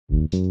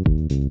Hello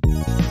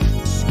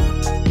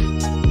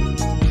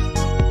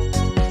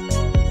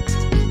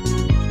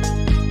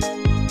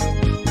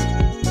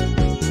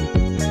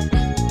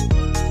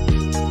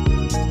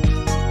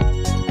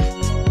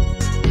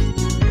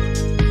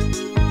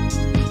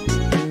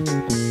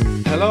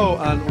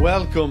and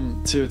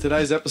welcome to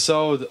today's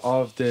episode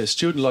of the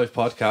Student Life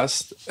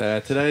Podcast.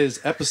 Today's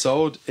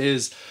episode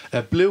is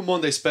a Blue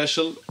Monday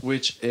special,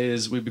 which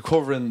is we'll be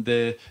covering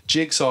the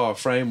Jigsaw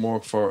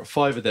framework for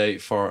 5 a day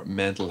for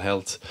mental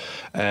health.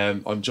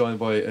 I'm joined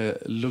by a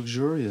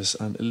luxurious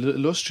and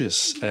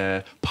illustrious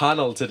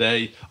panel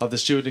today of the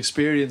student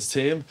experience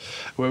team,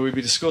 where we'll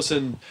be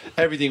discussing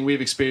everything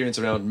we've experienced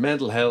around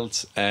mental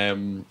health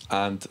and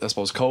I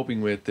suppose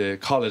coping with the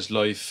college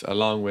life,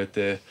 along with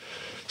the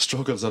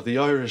struggles of the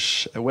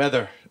Irish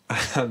weather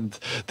and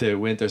the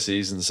winter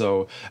season.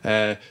 So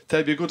there'll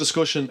be a good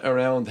discussion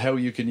around how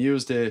you can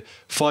use the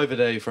 5 a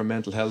day for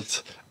mental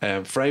health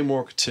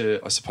framework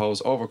to, I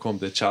suppose, overcome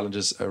the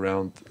challenges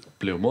around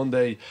Blue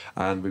Monday,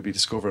 and we'll be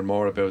discovering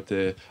more about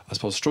the, I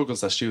suppose,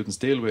 struggles that students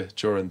deal with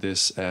during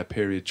this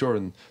period,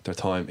 during their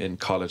time in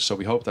college. So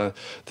we hope that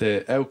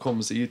the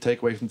outcomes that you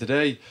take away from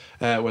today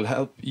will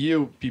help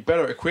you be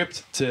better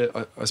equipped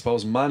to, I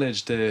suppose,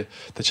 manage the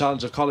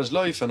challenge of college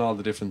life and all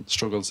the different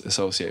struggles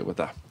associated with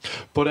that.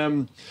 But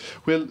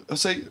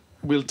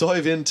we'll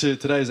dive into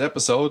today's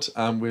episode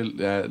and we'll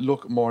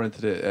look more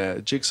into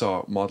the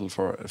Jigsaw model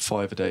for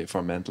 5 a day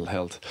for mental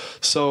health.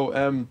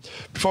 So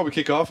before we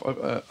kick off,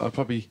 I'll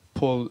probably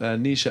pull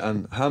Nisha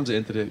and Hamza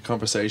into the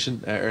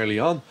conversation early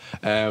on,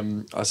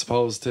 I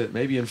suppose, to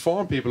maybe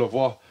inform people of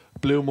what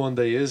Blue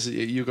Monday is.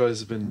 You guys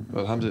have been,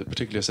 well, Hamza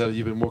particularly yourself,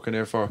 you've been working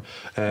there for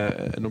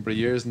a number of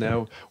years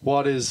now.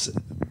 What is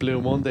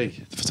Blue Monday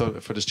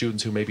for the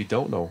students who maybe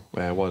don't know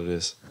what it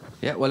is?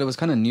 Yeah, well, it was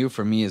kind of new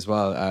for me as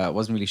well. I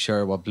wasn't really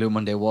sure what Blue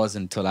Monday was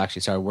until I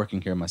actually started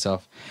working here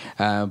myself.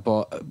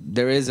 But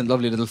there is a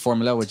lovely little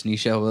formula which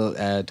Nisha will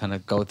kind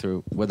of go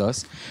through with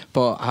us.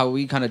 But how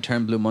we kind of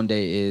term Blue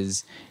Monday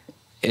is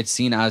it's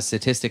seen as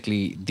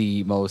statistically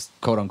the most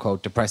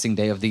quote-unquote depressing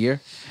day of the year.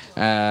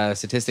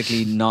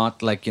 Statistically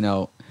not like,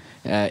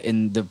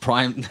 in the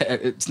prime,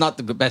 it's not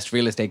the best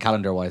real estate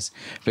calendar wise,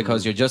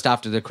 because you're just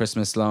after the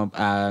Christmas slump.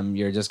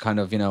 You're just kind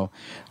of,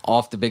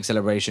 off the big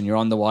celebration. You're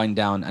on the wind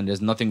down and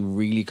there's nothing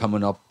really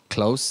coming up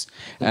close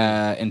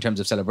in terms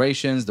of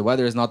celebrations. The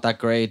weather is not that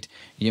great.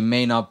 You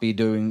may not be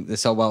doing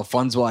so well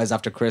funds wise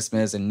after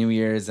Christmas and New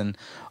Year's and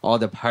all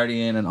the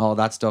partying and all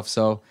that stuff.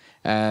 So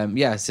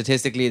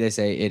statistically they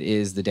say it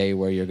is the day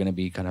where you're going to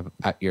be kind of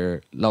at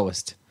your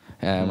lowest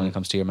when it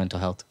comes to your mental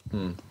health.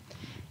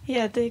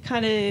 Yeah,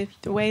 the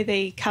way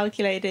they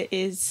calculate it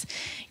is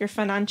you're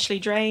financially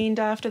drained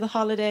after the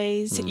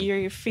holidays.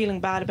 You're feeling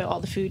bad about all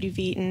the food you've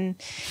eaten.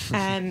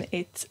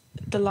 It's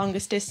the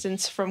longest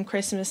distance from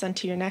Christmas and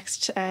to your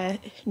next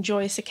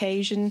joyous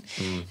occasion.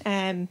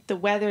 The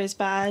weather is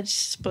bad,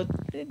 but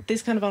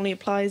this kind of only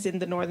applies in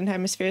the Northern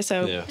Hemisphere,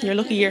 so you're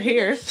lucky you're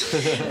here.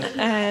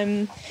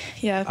 And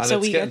so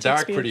it's getting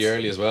dark pretty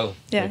early as well.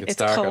 Yeah, it's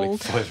dark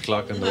cold. at like 5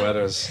 o'clock and the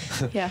weather's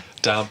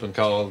damp and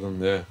cold,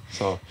 and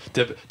so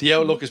the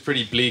outlook is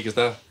pretty bleak, is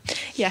that?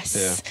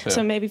 Yes.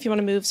 So maybe if you want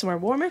to move somewhere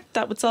warmer,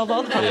 that would solve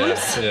all the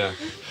problems. Yeah.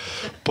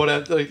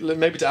 But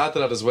maybe to add to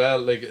that as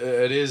well, it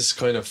is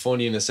kind of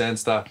funny in the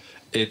sense that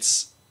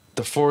it's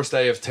the first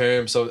day of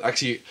term, so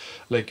actually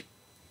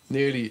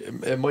nearly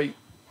it might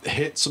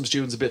hit some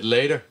students a bit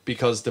later,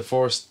 because the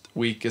first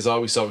week is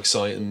always so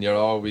exciting. You're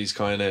always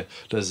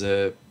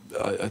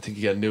I think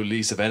you get a new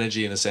lease of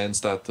energy in a sense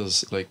that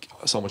there's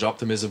so much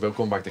optimism about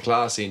coming back to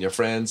class, seeing your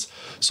friends.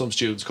 Some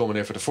students coming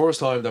in for the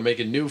first time, they're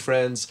making new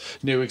friends,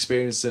 new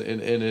experiences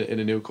in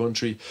a new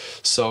country.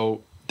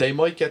 So they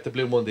might get the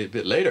Blue Monday a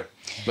bit later.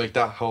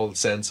 That whole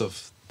sense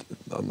of,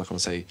 I'm not going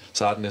to say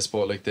sadness,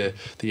 but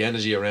the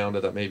energy around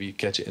it that maybe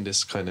gets you in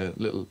this kind of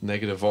little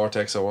negative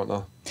vortex or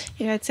whatnot.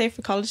 Yeah, I'd say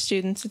for college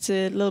students it's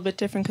a little bit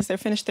different because they're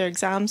finished their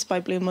exams by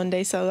Blue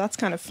Monday, so that's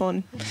kind of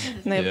fun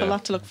and they have a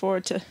lot to look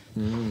forward to.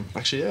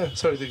 Actually, yeah,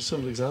 sorry, some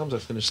of the exams I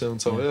finished soon,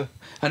 so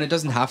And it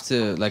doesn't have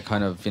to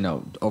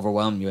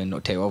overwhelm you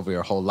and take over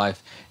your whole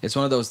life. It's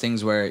one of those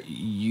things where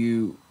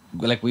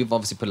we've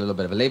obviously put a little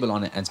bit of a label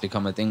on it and it's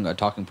become a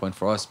talking point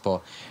for us,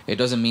 but it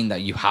doesn't mean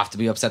that you have to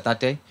be upset that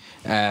day.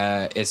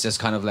 It's just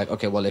kind of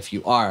okay, well, if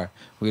you are,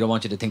 we don't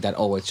want you to think that,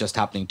 it's just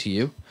happening to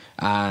you.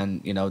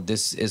 And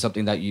this is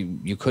something that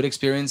you could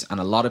experience, and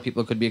a lot of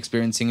people could be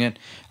experiencing it,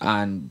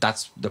 and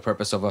that's the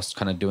purpose of us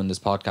kind of doing this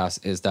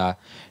podcast, is that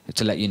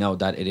to let you know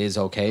that it is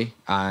okay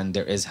and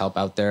there is help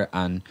out there,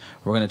 and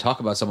we're going to talk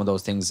about some of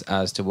those things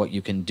as to what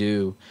you can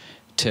do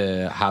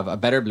to have a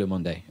better Blue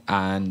Monday.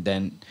 And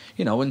then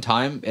in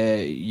time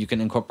you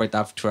can incorporate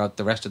that throughout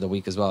the rest of the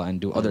week as well,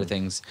 and do other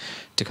things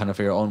to kind of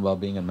for your own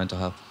well-being and mental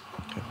health.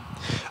 Okay.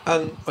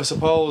 And I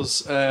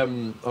suppose I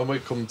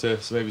might come to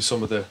maybe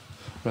some of the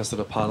rest of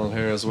the panel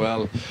here as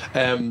well.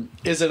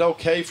 Is it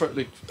okay for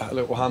like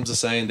what Hamza's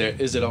saying there,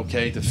 is it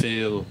okay to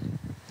feel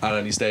at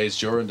any stage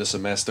during the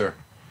semester,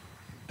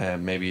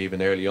 maybe even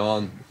early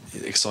on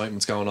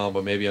excitement's going on,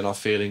 but maybe you're not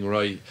feeling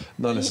right.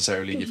 Not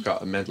necessarily you've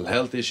got a mental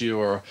health issue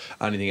or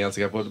anything else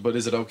like that, but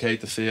is it okay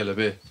to feel a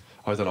bit,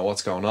 I don't know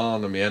what's going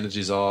on, and my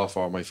energy's off,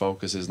 or my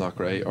focus is not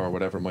great, or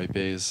whatever it might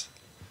be?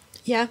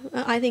 Yeah,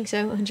 I think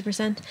so,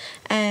 100%.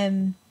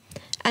 And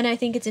I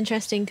think it's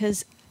interesting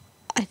because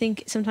I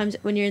think sometimes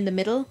when you're in the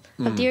middle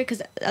of the year,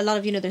 because a lot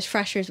of, there's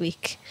Freshers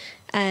Week,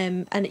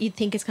 and you'd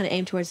think it's kind of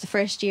aimed towards the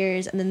first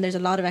years, and then there's a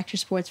lot of extra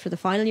sports for the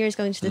final years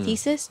going to the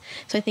thesis.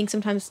 So I think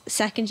sometimes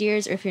second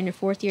years, or if you're in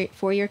your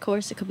four-year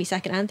course, it could be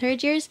second and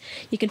third years,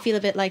 you can feel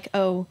a bit like,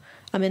 oh,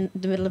 I'm in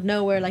the middle of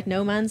nowhere, like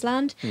no man's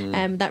land.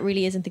 That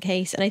really isn't the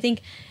case. And I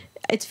think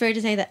it's fair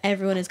to say that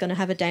everyone is going to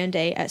have a down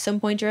day at some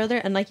point or other,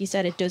 and like you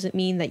said, it doesn't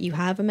mean that you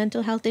have a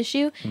mental health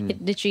issue.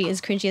 It literally, as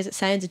cringy as it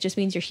sounds, it just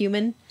means you're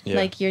human.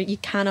 Like you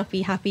cannot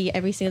be happy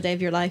every single day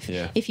of your life.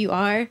 If you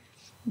are,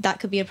 that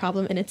could be a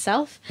problem in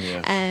itself.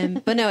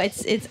 But no,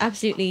 it's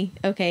absolutely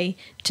okay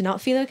to not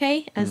feel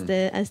okay, as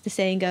the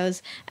saying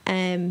goes.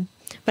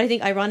 But I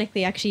think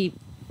ironically, actually,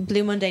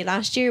 Blue Monday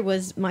last year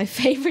was my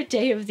favorite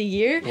day of the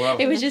year. Wow.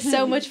 It was just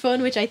so much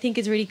fun, which I think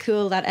is really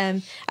cool that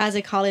as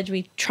a college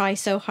we try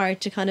so hard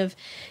to kind of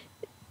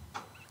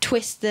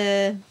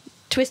turn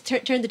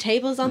the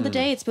tables on the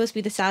day. It's supposed to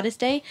be the saddest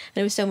day,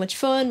 and it was so much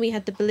fun. We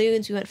had the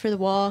balloons, we went for the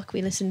walk,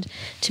 we listened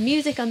to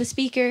music on the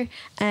speaker,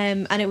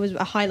 and it was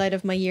a highlight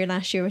of my year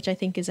last year, which I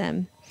think is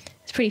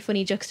it's a pretty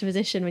funny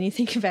juxtaposition when you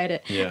think about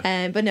it.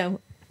 But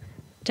no,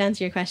 to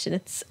answer your question,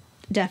 it's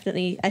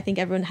definitely, I think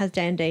everyone has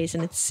down days,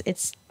 and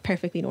it's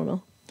perfectly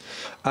normal.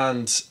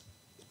 And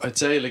I'd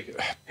say like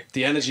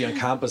the energy on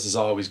campus is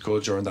always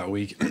good during that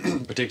week,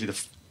 particularly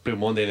the Blue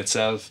Monday in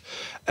itself.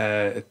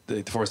 The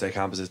first day of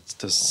campus,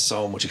 there's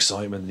so much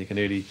excitement, and you can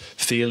really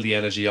feel the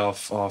energy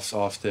off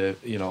the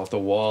off the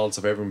walls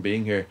of everyone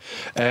being here.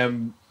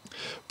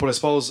 But I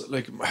suppose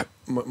like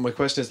my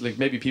question is, like,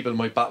 maybe people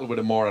might battle with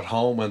it more at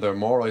home when they're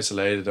more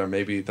isolated, or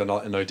maybe they're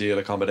not in ideal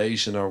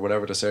accommodation, or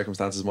whatever the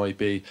circumstances might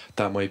be.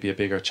 That might be a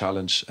bigger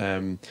challenge.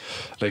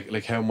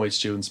 Like how might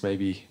students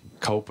maybe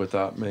cope with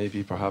that?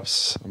 Maybe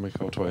perhaps I might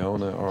go to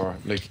Iona, or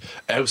like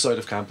outside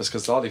of campus,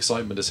 because all the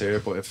excitement is here,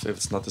 but if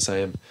it's not the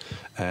same,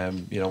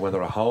 when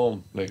they're at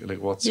home, like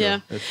what's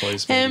your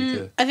advice?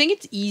 Maybe I think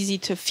it's easy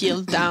to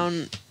feel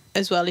down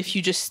as well if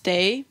you just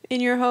stay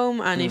in your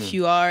home, and if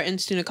you are in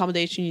student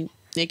accommodation,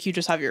 like you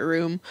just have your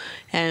room,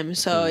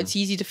 so it's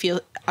easy to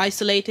feel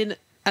isolated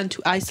and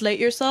to isolate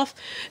yourself.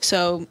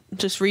 So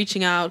just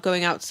reaching out,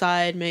 going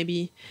outside,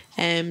 maybe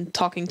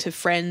talking to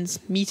friends,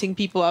 meeting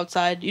people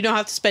outside. You don't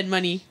have to spend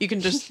money, you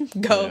can just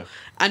go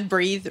and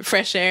breathe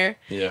fresh air.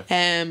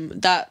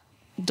 That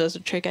does a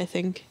trick, I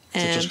think. So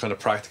just kind of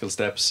practical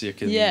steps you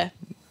can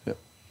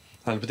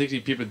and particularly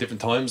people in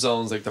different time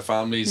zones, like their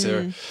families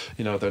are,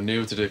 they're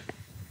new to the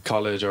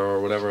college or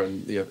whatever,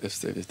 and if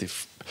they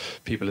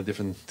people in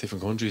different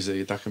countries,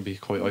 that can be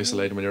quite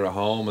isolating when you're at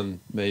home, and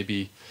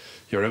maybe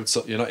you're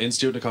outside, you're not in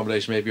student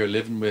accommodation, maybe you're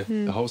living with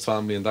a host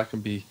family, and that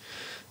can be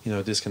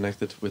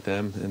disconnected with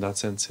them in that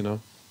sense. It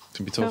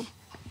can be tough.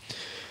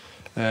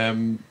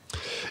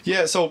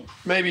 So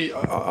maybe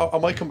I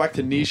might come back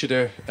to Nisha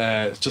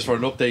there just for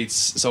an update.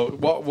 So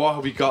what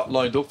have we got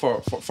lined up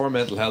for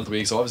Mental Health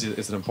Week? So obviously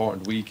it's an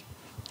important week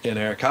in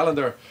our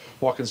calendar.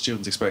 What can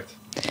students expect?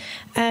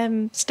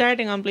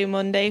 Starting on Blue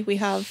Monday, we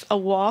have a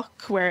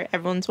walk where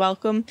everyone's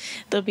welcome.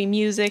 There'll be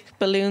music,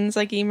 balloons,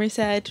 like Emer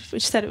said,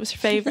 which said it was her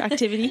favourite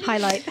activity.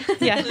 Highlight.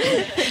 Yeah.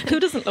 Who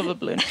doesn't love a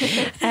balloon?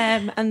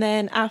 And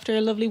then after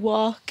a lovely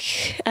walk,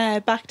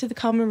 back to the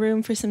common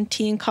room for some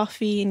tea and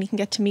coffee, and you can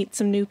get to meet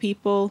some new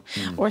people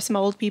or some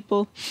old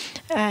people.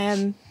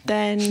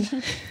 Then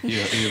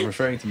you're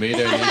referring to me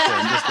there,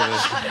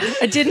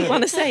 Nisha. I didn't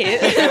want to say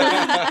it.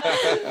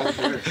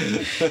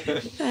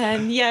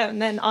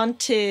 And then on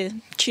to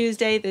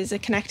Tuesday, there's a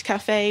Connect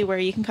Cafe where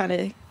you can kind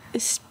of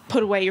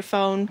put away your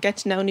phone, get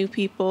to know new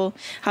people,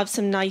 have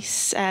some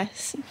nice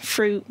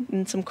fruit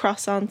and some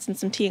croissants and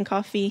some tea and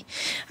coffee,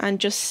 and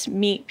just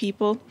meet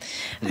people.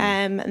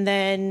 And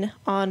then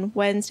on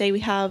Wednesday we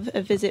have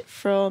a visit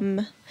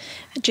from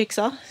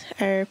Jigsaw,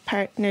 our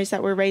partners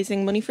that we're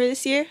raising money for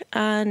this year,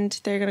 and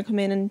they're going to come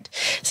in and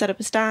set up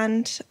a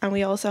stand. And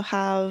we also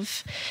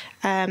have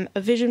a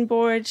vision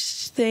board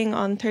thing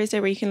on Thursday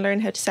where you can learn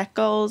how to set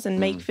goals and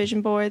make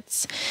vision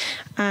boards.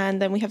 And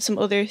then we have some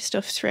other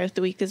stuff throughout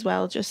the week as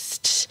well,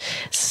 just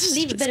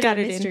leave a bit of a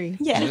mystery.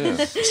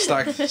 Yeah.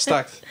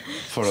 Stacked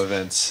for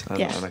events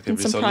and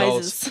activities. And some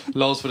prizes.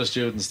 Loads for the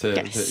students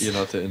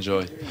to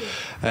enjoy.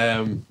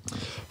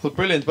 Well,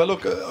 brilliant. Well,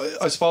 look,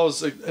 I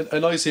suppose a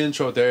nice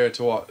intro there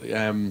to what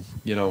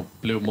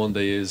Blue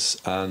Monday is,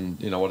 and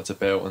what it's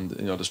about, and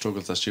the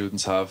struggles that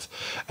students have.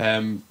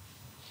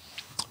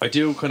 I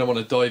do kind of want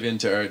to dive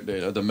into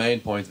the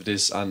main point of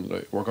this,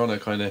 and we're going to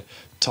kind of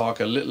talk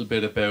a little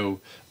bit about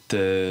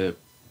the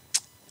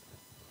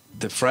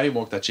the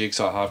framework that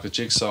Jigsaw have, because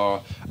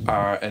Jigsaw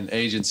are an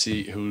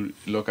agency who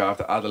look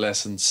after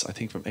adolescents, I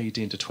think from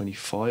 18 to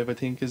 25, I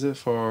think, is it,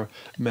 for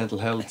mental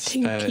health?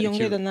 I think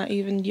younger than that,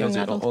 even young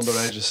adults.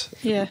 Underages.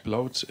 Yeah.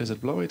 Is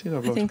it below 18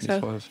 or below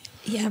 25? So.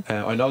 Yeah.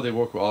 I know they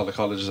work with all the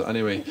colleges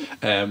anyway,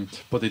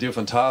 but they do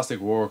fantastic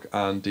work,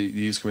 and they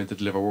used to come in to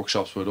deliver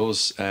workshops with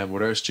us,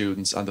 with our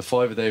students. And the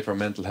 5 a day for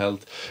mental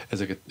health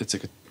is it's a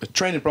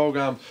training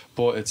program,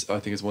 but I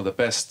think it's one of the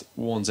best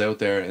ones out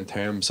there in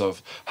terms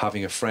of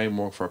having a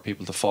framework for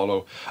people to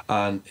follow.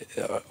 And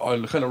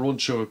I'll kind of run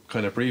through it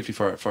kind of briefly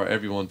for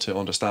everyone to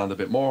understand a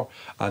bit more,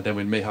 and then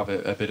we may have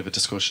a bit of a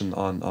discussion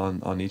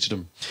on each of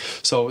them.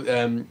 So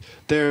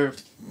their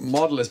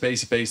model is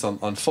basically based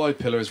on 5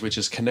 pillars, which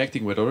is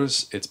connecting with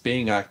others, it's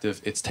being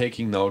active, it's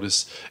taking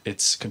notice,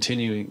 it's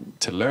continuing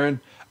to learn,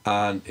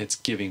 and it's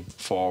giving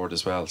forward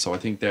as well. So I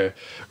think they're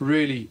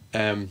really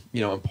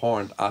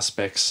important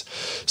aspects.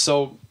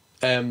 So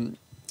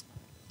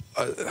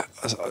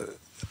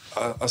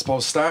I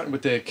suppose starting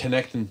with the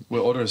connecting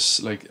with others,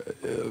 like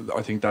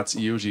I think that's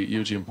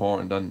hugely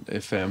important. And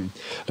if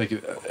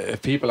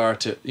people are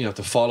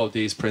to follow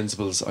these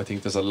principles, I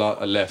think there's a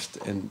lot left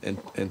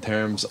in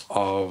terms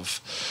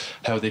of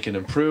how they can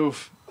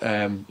improve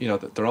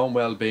their own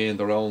well-being,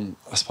 their own,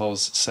 I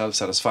suppose,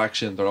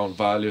 self-satisfaction, their own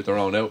value, their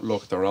own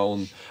outlook, their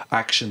own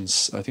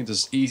actions. I think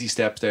there's easy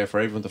steps there for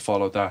everyone to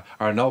follow that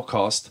are no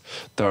cost,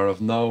 they're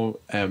of no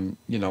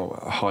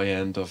high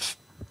end of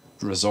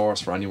resource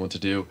for anyone to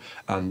do,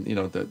 and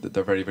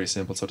they're very, very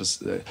simple. So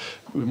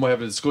we might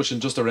have a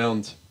discussion just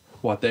around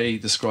what they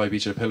describe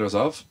each of the pillars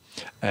of,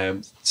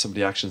 some of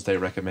the actions they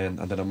recommend,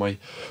 and then I might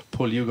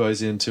pull you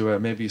guys into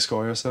maybe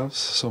score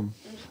yourselves from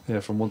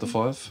 1 to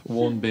 5,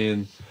 1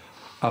 being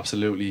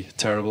absolutely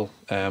terrible,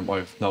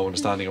 I've no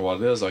understanding of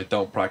what it is, I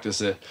don't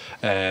practice it,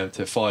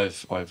 to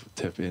 5 I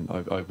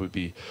would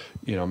be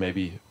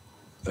maybe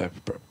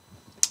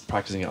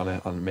practicing it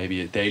on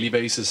maybe a daily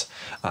basis,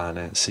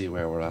 and see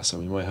where we're at. So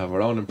we might have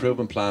our own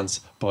improvement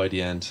plans by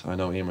the end. I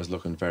know Emer's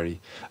looking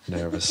very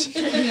nervous.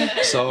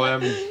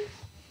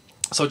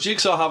 So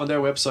Jigsaw have on their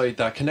website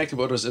that connecting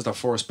with others is their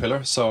first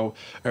pillar. So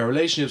our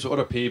relationships with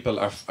other people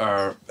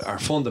are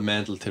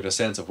fundamental to the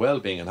sense of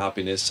well-being and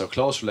happiness. So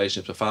close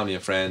relationships with family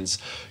and friends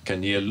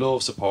can yield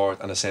love, support,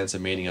 and a sense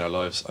of meaning in our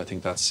lives. I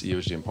think that's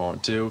hugely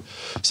important too.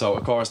 So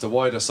of course the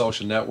wider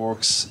social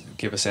networks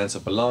give a sense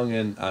of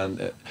belonging, and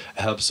it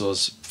helps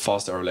us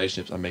foster our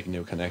relationships and make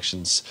new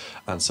connections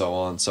and so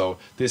on. So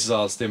this is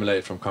all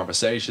stimulated from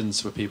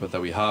conversations with people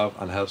that we have,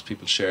 and helps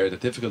people share the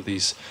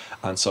difficulties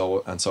and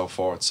so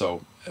forth.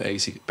 So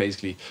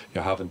basically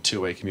you're having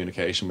two-way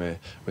communication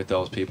with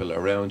those people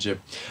around you.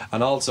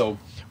 And also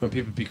when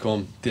people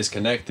become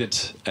disconnected,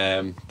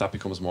 that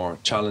becomes more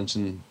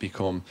challenging,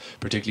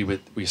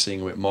 particularly we're seeing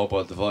it with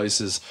mobile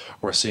devices,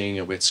 we're seeing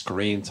it with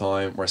screen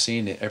time, we're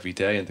seeing it every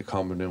day in the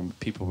common room.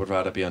 People would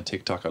rather be on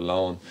TikTok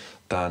alone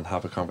than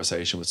have a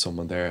conversation with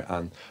someone there,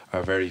 and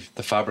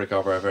the fabric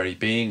of our very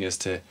being is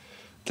the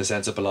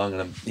sense of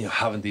belonging, and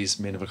having these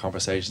meaningful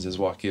conversations is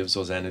what gives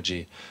us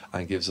energy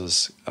and gives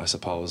us, I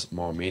suppose,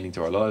 more meaning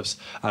to our lives.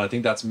 And I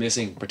think that's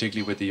missing,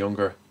 particularly with the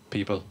younger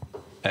people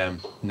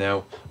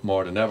now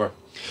more than ever.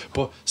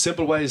 But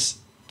simple ways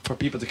for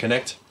people to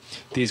connect.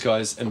 These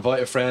guys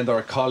invite a friend or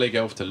a colleague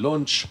out to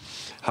lunch,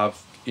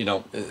 have in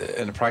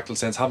a practical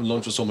sense, having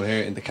lunch with someone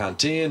here in the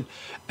canteen,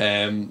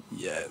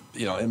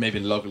 maybe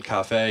in a local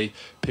cafe,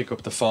 pick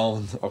up the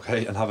phone,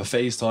 and have a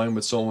FaceTime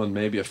with someone,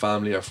 maybe a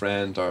family or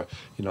friend, or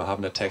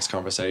having a text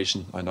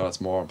conversation. I know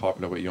that's more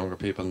popular with younger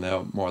people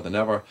now more than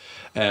ever,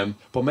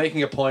 but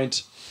making a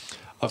point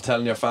of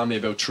telling your family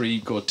about 3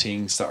 good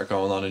things that are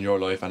going on in your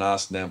life, and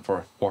asking them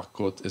for what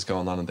good is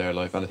going on in their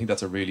life. And I think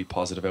that's a really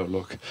positive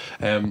outlook.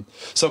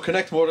 So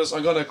connect with us.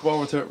 I'm going to go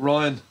over to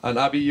Ryan and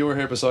Abby. You were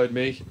here beside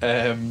me.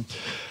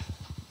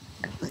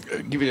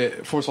 Give you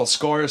first of all,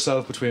 score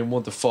yourself between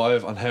 1 to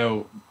 5 on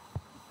how,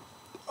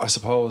 I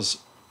suppose,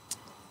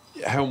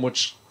 how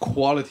much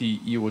quality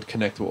you would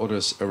connect with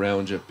others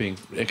around you,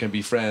 it can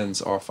be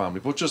friends or family,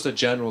 but just a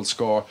general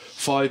score.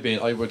 5 being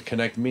I would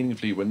connect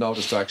meaningfully with no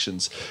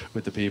distractions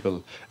with the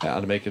people,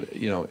 and make it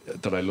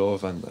that I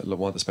love and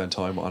want to spend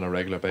time on a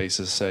regular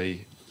basis,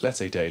 let's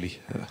say daily.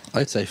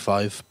 I'd say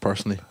 5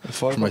 personally.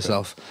 5 for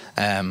myself.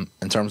 In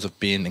terms of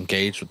being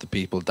engaged with the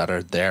people that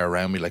are there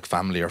around me, like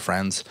family or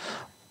friends.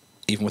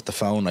 Even with the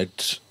phone,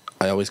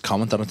 I always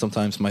comment on it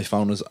sometimes. My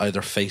phone is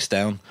either face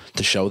down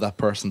to show that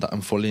person that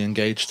I'm fully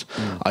engaged.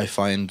 I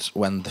find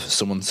when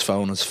someone's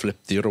phone is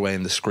flipped the other way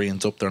and the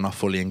screen's up, they're not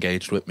fully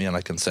engaged with me, and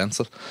I can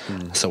sense it.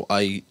 So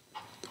I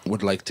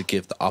would like to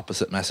give the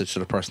opposite message to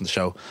the person, to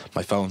show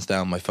my phone's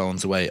down, my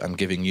phone's away, I'm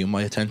giving you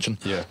my attention.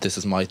 This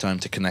is my time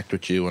to connect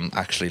with you and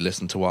actually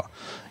listen to what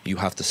you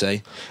have to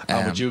say.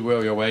 And would you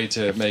go your way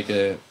to make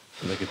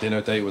Like a dinner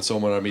date with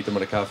someone, or meet them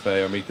at a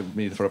cafe, or meet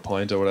them for a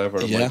pint or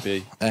whatever it might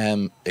be.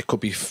 It could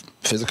be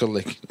physical.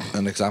 Like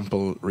an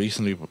example,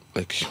 recently,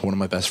 like one of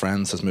my best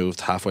friends has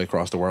moved halfway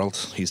across the world.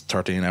 He's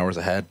 13 hours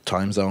ahead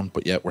time zone,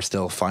 but yet we're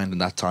still finding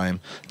that time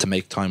to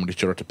make time with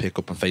each other, to pick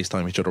up and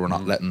FaceTime each other. We're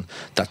not letting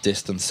that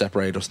distance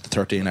separate us, the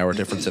 13-hour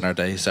difference in our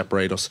day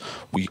separate us.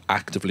 We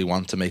actively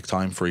want to make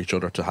time for each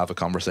other, to have a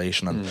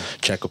conversation and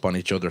check up on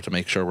each other, to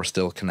make sure we're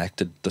still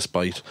connected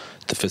despite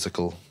the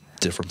physical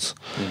difference.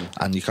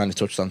 And you kind of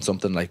touched on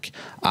something like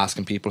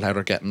asking people how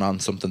they're getting on.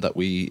 Something that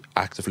we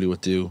actively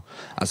would do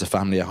as a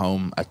family at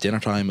home at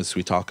dinner time is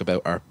we talk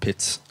about our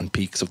pits and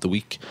peaks of the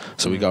week.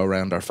 So we go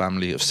around our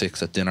family of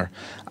 6 at dinner,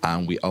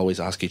 and we always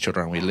ask each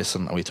other, and we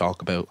listen, and we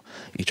talk about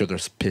each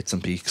other's pits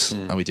and peaks,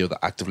 and we do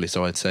that actively.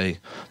 So I'd say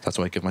that's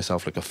why I give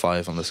myself like a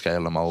 5 on the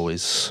scale. I'm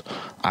always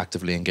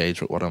actively engaged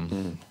with what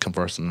I'm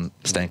conversing and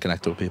staying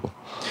connected with people.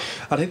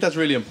 I think that's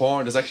really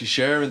important, is actually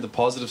sharing the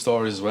positive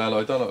stories as well.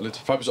 I don't know, it's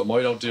probably something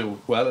I don't do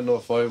well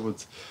enough. I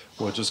would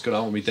just go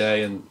on with my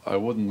day, and I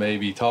wouldn't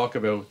maybe talk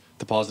about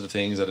the positive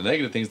things or the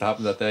negative things that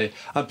happened that day.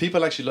 And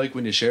people actually like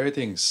when you share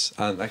things,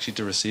 and actually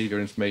to receive your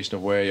information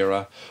of where you're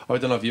at. I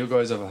don't know if you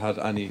guys have had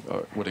any,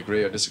 or would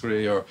agree or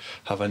disagree, or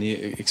have any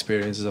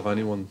experiences of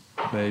anyone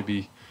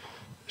maybe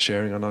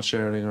sharing or not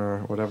sharing or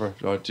whatever.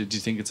 Or do you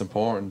think it's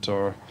important,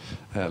 or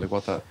like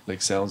what that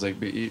like sounds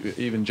like?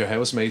 Even your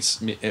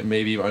housemates,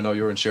 maybe, I know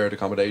you're in shared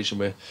accommodation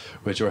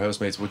with your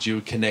housemates, would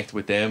you connect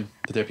with them,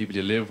 that they're people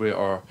you live with,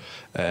 or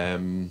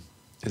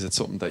is it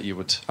something that you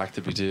would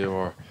actively do,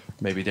 or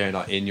maybe they're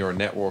not in your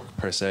network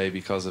per se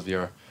because of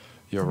your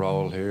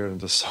role here, and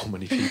there's so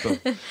many people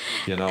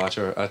you know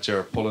at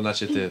your pulling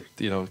at you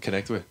to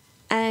connect with?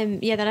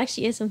 Yeah, that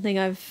actually is something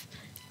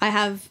I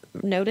have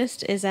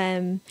noticed. Is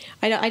I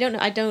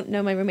don't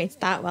know my roommates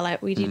that well.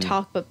 We do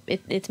talk, but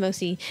it's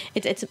mostly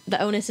it's the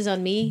onus is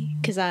on me,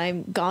 because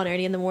I'm gone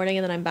early in the morning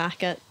and then I'm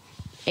back at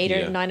 8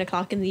 or 9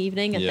 o'clock in the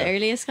evening at the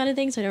earliest kind of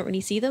thing, so I don't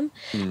really see them.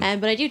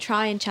 But I do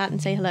try and chat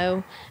and say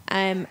hello.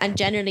 And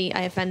generally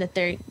I have found that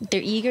they're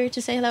eager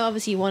to say hello.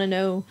 Obviously you want to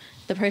know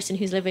the person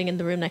who's living in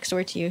the room next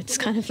door to you. It's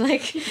kind of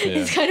like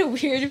it's kind of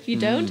weird if you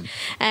don't.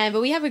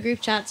 But we have a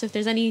group chat, so if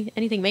there's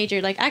anything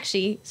major, like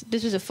actually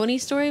this was a funny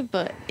story,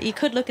 but you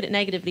could look at it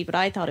negatively, but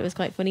I thought it was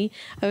quite funny.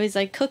 I was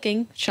like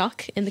cooking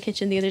shock in the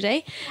kitchen the other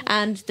day,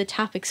 and the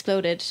tap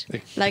exploded.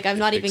 Like I'm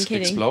not even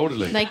kidding.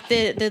 Exploded, like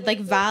the like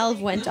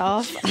valve went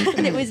off,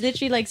 and it was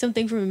literally like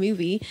something from a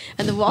movie,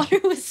 and the water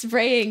was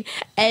spraying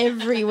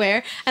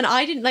everywhere, and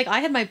I didn't like,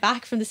 I had my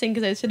back from the sink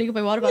because I was filling up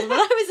my water bottle, but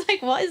I was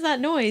like, what is that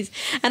noise?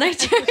 And I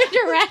turned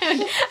around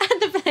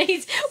and the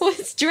place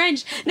was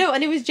drenched. No,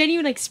 and it was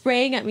genuine like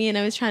spraying at me, and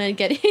I was trying to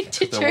get it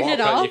to turn it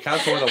off. You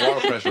can't turn the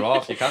water pressure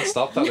off. You can't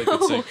stop that.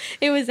 No,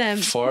 it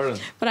was firing.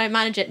 But I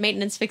managed it.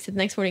 Maintenance fixed it the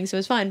next morning, so it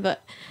was fine.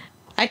 But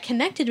I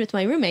connected with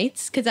my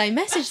roommates because I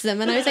messaged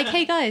them and I was like,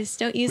 hey guys,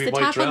 don't use the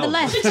tap on the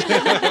left.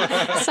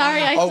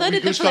 Sorry, I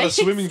flooded the place. We just got a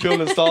swimming pool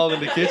installed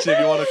in the kitchen if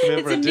you want to come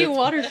in for a dip. It's a new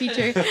water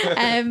feature.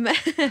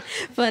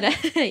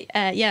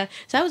 Yeah,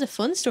 so that was a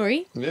fun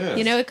story. Yeah.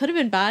 You know, it could have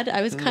been bad.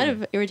 I was kind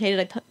of irritated.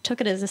 I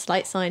took it as a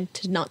slight sign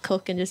to not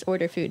cook and just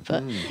order food.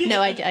 But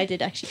no, I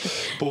did actually.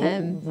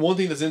 But one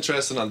thing that's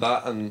interesting on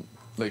that, and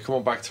like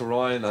coming back to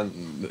Ryan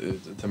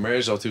and to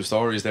merge those two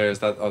stories there, is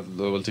that,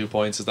 well, 2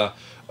 points, is that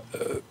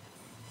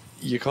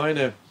you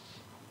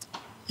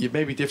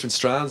maybe different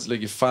strands,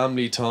 like your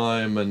family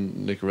time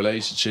and like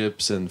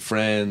relationships and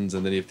friends,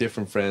 and then you have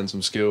different friends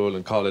from school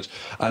and college,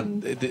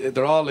 and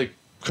they're all like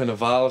kind of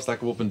valves that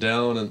go up and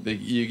down, and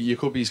you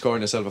could be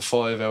scoring yourself a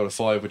 5 out of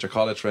 5 with your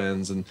college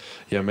friends, and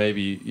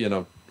maybe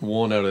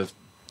 1 out of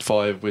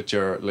 5 with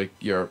your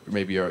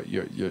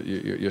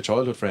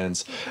childhood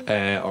friends,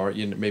 or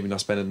maybe not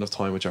spending enough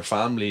time with your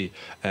family,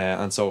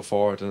 and so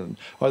forth. And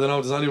I don't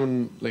know, does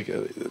anyone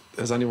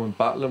is anyone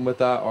battling with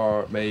that,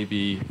 or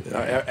maybe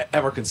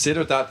ever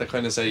considered that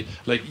kind of say,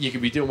 like, you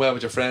could be doing well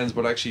with your friends,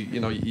 but actually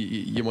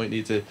you might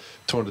need to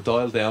turn the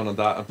dial down on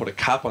that and put a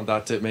cap on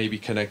that to maybe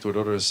connect with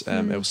others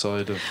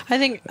outside of. I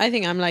think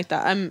I'm like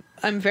that.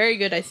 I'm very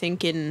good, I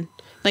think, in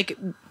like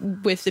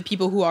with the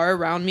people who are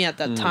around me at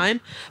that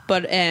time,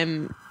 but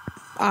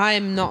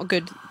I'm not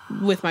good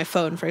with my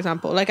phone, for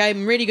example. Like,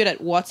 I'm really good at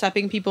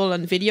WhatsApping people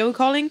and video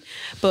calling,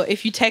 but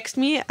if you text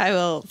me, I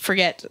will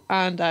forget,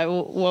 and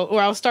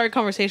or I'll start a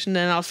conversation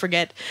and I'll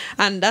forget,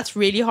 and that's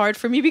really hard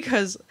for me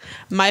because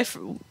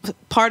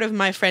part of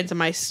my friends and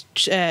my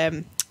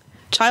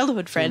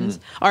childhood friends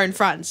are in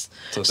France,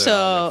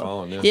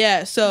 so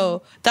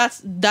so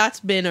that's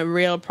been a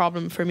real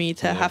problem for me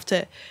to have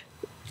to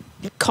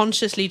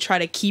consciously try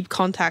to keep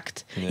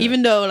contact,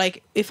 even though,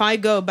 like, if I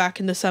go back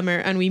in the summer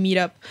and we meet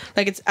up,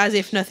 like, it's as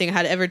if nothing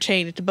had ever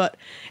changed, but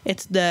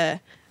it's the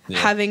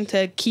having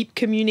to keep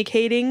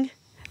communicating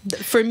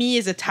for me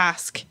is a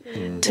task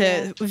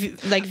to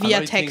like via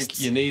and I text.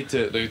 think you need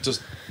to, like,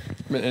 just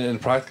in a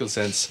practical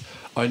sense,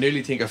 I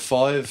nearly think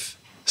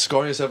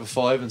scoring yourself a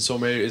 5 in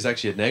some area is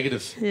actually a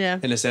negative,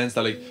 in a sense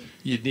that, like,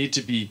 you need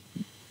to be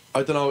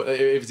I don't know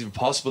if it's even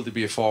possible to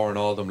be a 4 in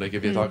all of them. Like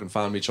if you're talking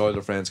family,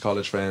 childhood friends,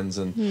 college friends,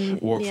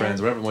 and work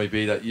friends, whatever it might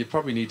be, that you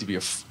probably need to be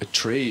a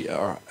 3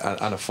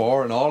 and a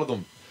 4 in all of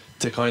them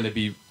to kind of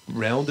be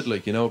rounded,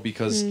 like, you know,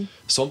 because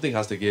something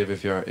has to give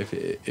if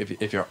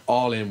you're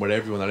all in with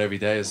everyone every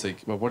day. It's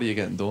like, well, what are you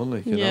getting done,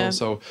 like, you know?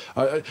 So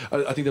I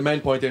think the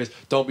main point there is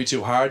don't be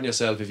too hard on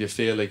yourself if you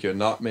feel like you're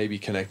not maybe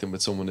connecting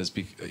with someone,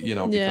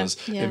 because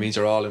it means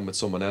you're all in with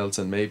someone else,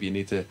 and maybe you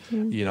need to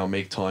you know,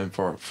 make time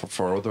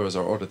for others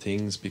or other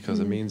things, because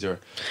it means you're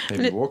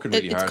maybe working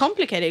really hard. It's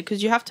complicated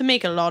because you have to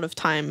make a lot of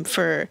time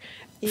for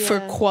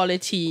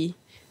quality.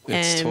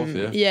 It's tough,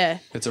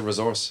 it's a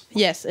resource.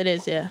 Yes, it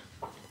is.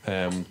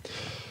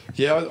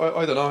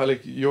 I don't know,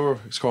 like, you're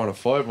scoring a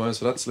 5 now,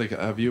 so that's like,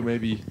 have you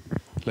maybe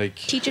like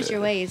Teach us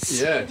your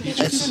ways. Yeah, teach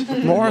us.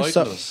 More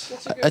so,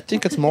 I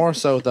think it's more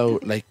so though,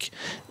 like,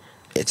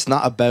 it's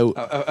not about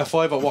a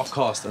 5 at what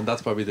cost, and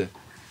that's probably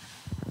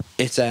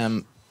it's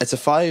a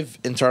 5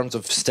 in terms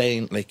of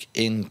staying like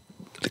in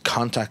the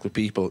contact with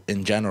people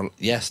in general.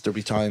 Yes, there'll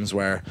be times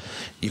where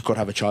you could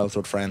have a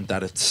childhood friend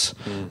that it's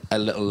a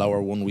little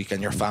lower one week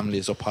and your family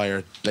is up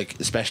higher, like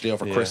especially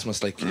over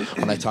Christmas. Like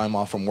when I time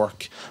off from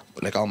work,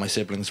 like all my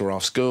siblings were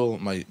off school,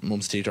 my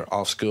mum's teacher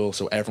off school,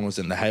 so everyone was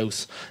in the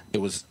house. It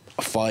was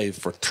a 5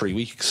 for 3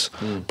 weeks,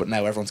 but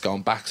now everyone's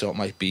going back, so it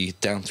might be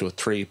down to a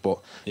 3, but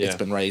it's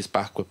been raised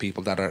back with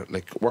people that are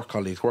like work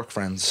colleagues, work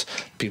friends,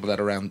 people that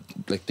are around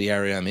like the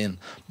area I'm in.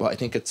 But I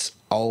think it's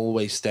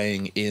always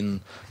staying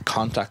in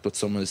contact with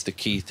someone is the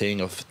key thing,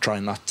 of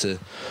trying not to,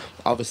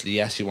 obviously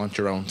yes, you want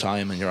your own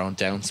time and your own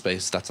down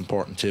space, that's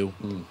important too,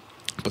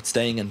 but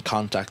staying in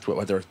contact with,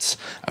 whether it's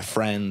a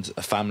friend,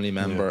 a family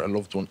member, a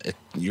loved one,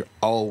 you're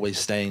always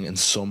staying in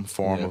some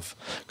form of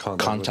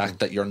contact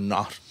that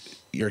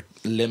you're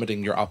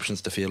limiting your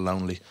options to feel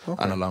lonely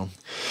and alone.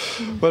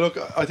 Well, look,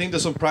 I think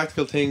there's some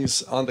practical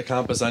things on the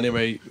campus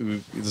anyway.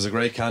 There's a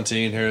great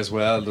canteen here as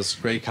well. There's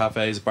great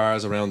cafes,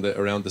 bars around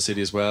the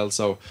city as well.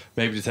 So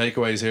maybe the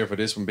takeaways here for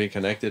this from being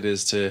connected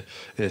is to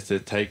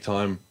take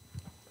time,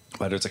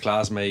 whether it's a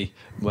classmate,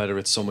 whether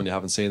it's someone you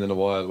haven't seen in a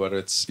while, whether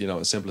it's, you know,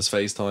 as simple as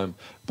FaceTime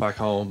back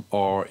home,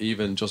 or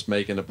even just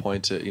making a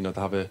point to, you know,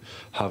 to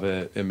have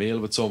a meal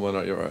with someone,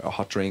 or a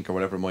hot drink or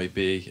whatever it might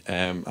be.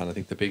 And I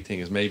think the big thing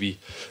is maybe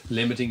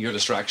limiting your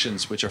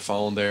distractions with your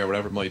phone there,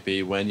 whatever it might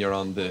be, when you're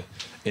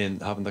in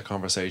having the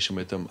conversation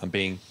with them, and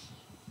being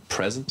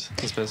present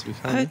as best we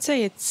can. I'd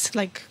say it's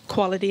like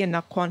quality and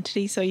not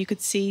quantity. So you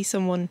could see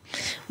someone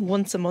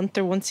once a month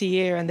or once a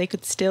year, and they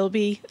could still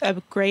be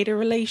a greater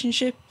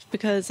relationship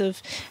because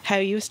of how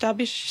you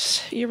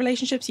establish your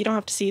relationships. You don't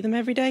have to see them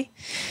every day.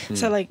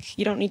 So like,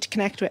 you don't need to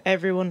connect with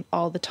everyone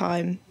all the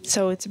time.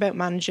 So it's about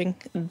managing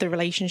the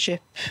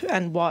relationship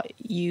and what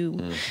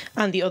you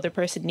and the other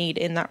person need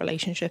in that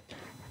relationship.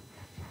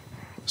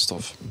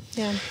 Stuff.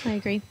 Yeah, I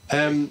agree.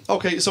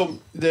 Okay, so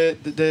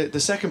the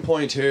second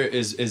point here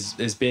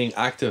is being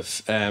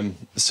active.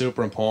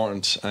 Super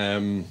important.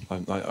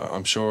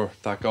 I'm sure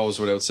that goes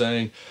without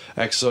saying.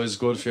 Exercise is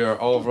good for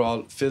your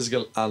overall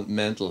physical and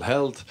mental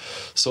health.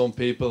 Some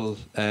people,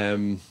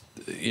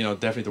 you know,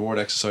 definitely the word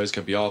exercise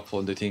can be awful,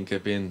 and they think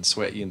of being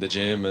sweaty in the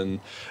gym and,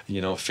 you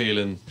know,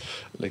 feeling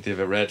like they have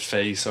a red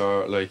face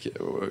or like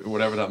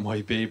whatever that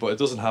might be. But it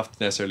doesn't have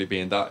to necessarily be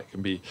in that. It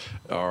can be,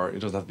 or it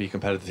doesn't have to be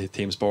competitive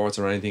team sports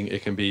or anything.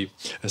 It can be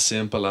as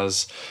simple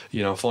as,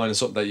 you know, finding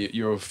something that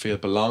you feel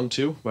belong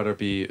to, whether it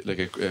be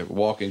like a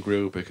walking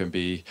group. It can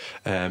be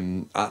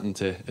adding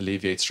to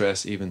alleviate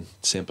stress, even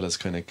simple as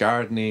kind of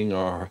gardening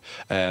or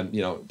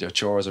you know, their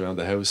chores around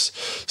the house.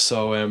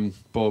 So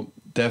but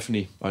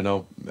definitely, I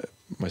know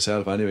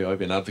myself anyway, I've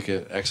been an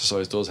advocate.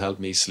 Exercise does help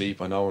me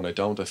sleep. I know when I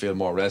don't, I feel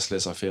more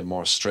restless, I feel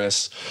more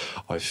stress,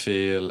 I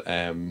feel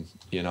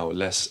you know,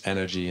 less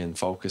energy and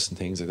focus and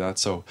things like that.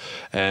 So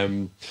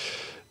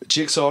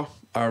Jigsaw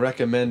are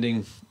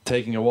recommending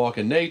taking a walk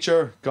in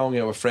nature, going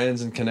out with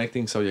friends and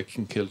connecting, so you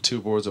can kill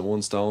 2 birds with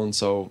 1 stone.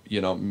 So,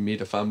 you know, meet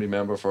a family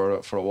member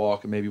for a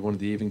walk, maybe one of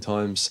the evening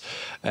times,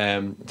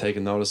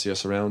 taking notice of your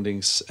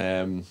surroundings,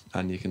 and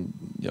you can,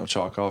 you know,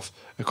 chalk off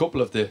a couple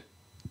of the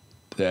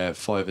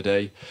 5 a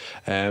day.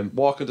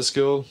 Walking to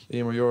school,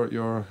 Emer,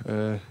 you're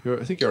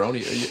I think you're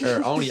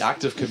only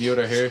active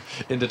commuter here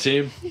in the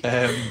team,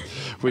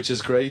 which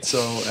is great. So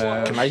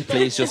can I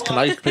please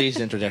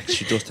interject?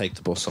 She does take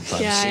the bus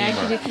sometimes.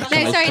 Yeah,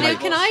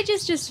 can I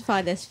just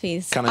justify this,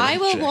 please? I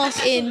will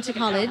walk into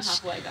college.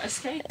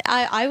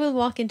 I will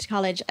walk into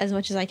college as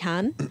much as I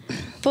can,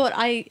 but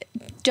I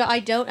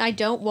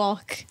don't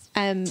walk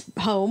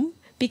home,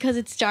 because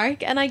it's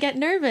dark and I get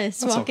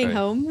nervous walking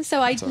home.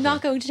 So I'm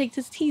not going to take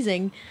this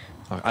teasing.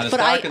 And it's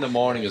dark in the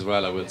morning as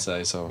well, I would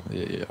say. So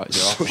you're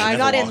off. I'm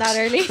not in that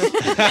early.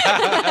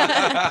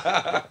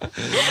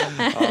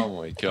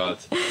 Oh my God.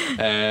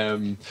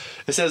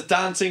 It says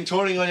dancing,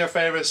 turning on your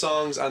favourite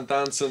songs and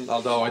dancing,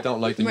 although I don't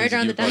like the Murder music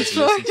on you the guys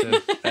dance listen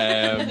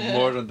to.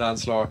 Murder on the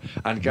dance floor,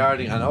 and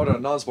gardening and other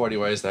non-sporty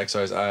ways to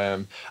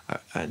exercise.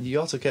 And you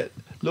also get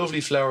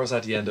lovely flowers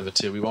at the end of it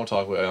too. We won't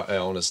talk about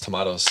Iona's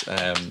tomatoes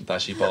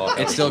that she bought.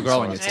 It's still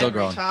growing. It's still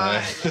growing.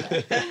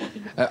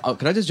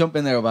 Can I just jump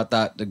in there about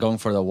that, the going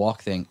for the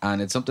walk thing?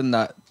 And it's something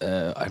that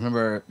I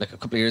remember like a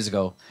couple of years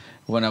ago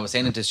when I was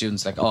saying it to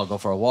students, like, oh, go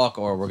for a walk,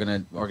 or we're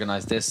going to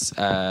organize this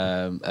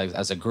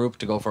as a group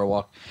to go for a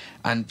walk.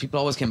 And people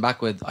always came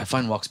back with, I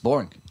find walks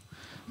boring.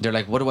 They're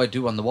like, what do I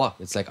do on the walk?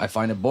 It's like, I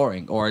find it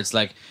boring. Or it's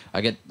like,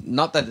 I get,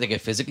 not that they get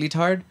physically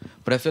tired,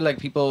 but I feel like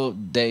people,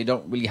 they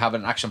don't really have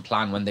an action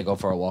plan when they go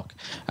for a walk.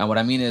 And what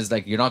I mean is,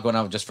 like, you're not going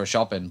out just for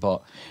shopping,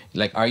 but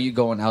like, are you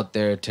going out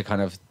there to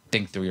kind of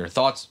think through your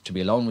thoughts, to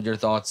be alone with your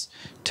thoughts,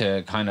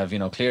 to kind of, you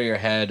know, clear your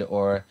head,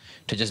 or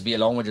to just be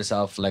alone with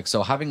yourself? Like,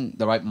 so having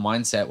the right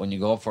mindset when you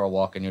go for a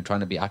walk and you're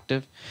trying to be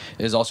active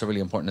is also really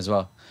important as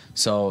well.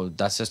 So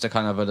that's just a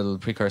kind of a little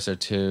precursor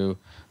to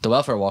the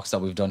welfare walks that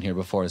we've done here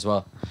before as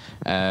well.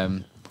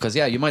 Because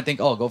yeah, you might think,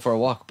 oh, go for a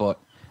walk, but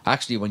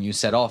actually when you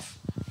set off,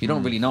 you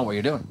don't really know what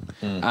you're doing.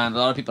 And a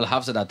lot of people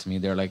have said that to me.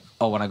 They're like,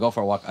 oh, when I go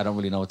for a walk, I don't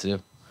really know what to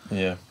do.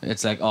 Yeah,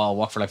 it's like, oh, I'll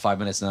walk for like 5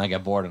 minutes and then I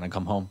get bored and I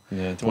come home.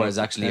 Yeah, whereas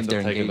actually if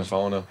they're taking engaged, the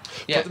phone out.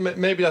 Yeah. But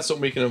maybe that's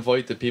something we can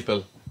invite the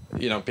people,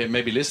 you know,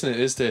 maybe listening,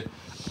 is to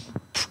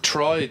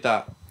try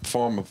that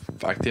form of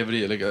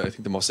activity. Like, I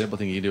think the most simple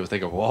thing you can do is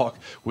take a walk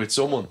with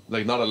someone,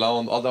 like not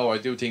alone. Although I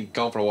do think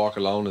going for a walk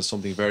alone is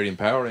something very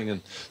empowering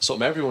and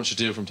something everyone should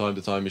do from time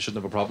to time. You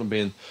shouldn't have a problem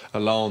being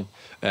alone,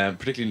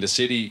 particularly in the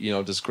city. You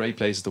know, there's great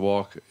places to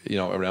walk, you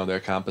know, around their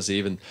campus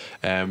even,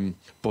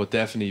 but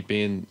definitely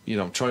being, you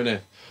know, trying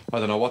to, I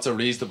don't know, what's a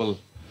reasonable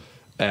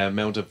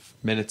amount of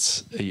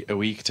minutes a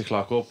week to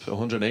clock up?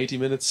 180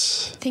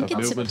 minutes I think of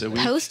it's movement a week?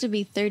 supposed to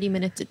be 30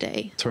 minutes a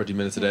day 30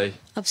 minutes a day.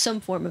 of some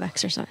form of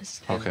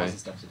exercise. Okay.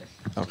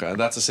 Okay, and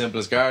that's as simple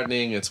as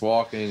gardening, it's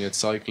walking, it's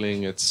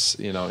cycling, it's,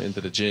 you know,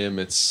 into the gym,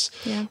 it's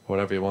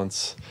whatever you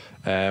want.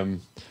 Well,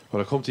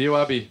 I'll come to you,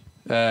 Abby.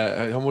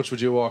 How much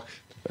would you walk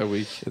a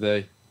week, a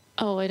day?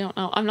 Oh, I don't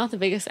know. I'm not the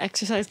biggest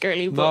exercise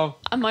girly, but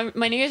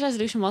my New Year's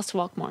resolution was to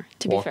walk more,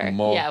 to Walk be fair.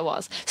 more. Yeah, it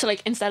was. So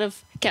like, instead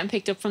of getting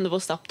picked up from the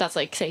bus stop, that's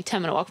like, say,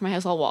 10-minute walk from my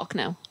house, I'll walk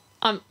now.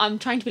 I'm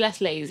trying to be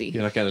less lazy.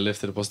 You're not getting a lift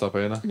to the bus stop,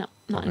 are you not? No,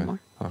 not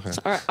anymore. Okay.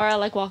 So, or I'll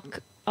like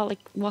walk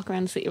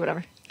around the city or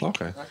whatever.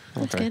 Okay.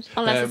 That's Okay. good.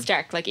 Unless it's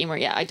dark, like Emer.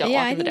 Yeah, I don't Yeah,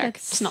 walk I in the think dark.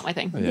 that's- It's not my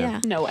thing. Yeah.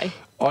 No way.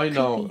 I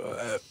know,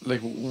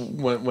 like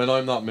when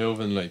I'm not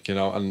moving, like, you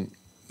know, and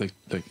like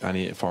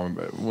any form,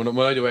 when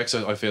I do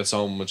exercise, I feel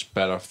so much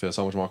better. I feel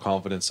so much more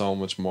confident, so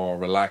much more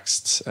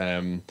relaxed.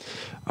 I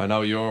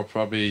know you're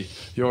an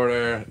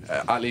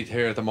athlete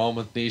here at the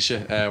moment,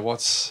 Nisha.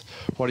 What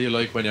do you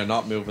like when you're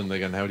not moving,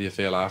 like, and how do you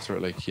feel after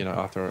it? Like, you know,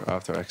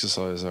 after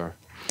exercise or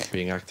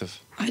being active.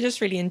 I just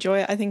really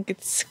enjoy it. I think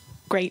it's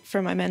great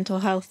for my mental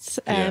health.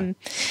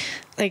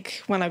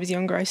 Like when I was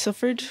younger, I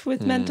suffered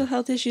with mental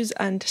health issues,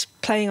 and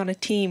playing on a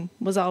team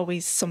was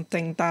always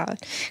something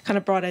that kind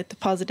of brought out the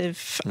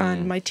positive,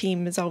 and my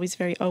team is always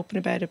very open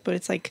about it. But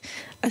it's like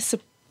a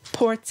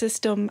support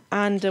system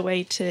and a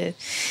way to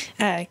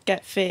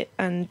get fit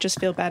and just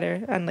feel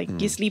better, and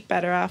like you sleep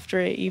better after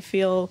it, you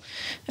feel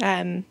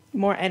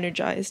more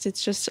energized.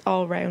 It's just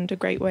all round a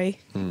great way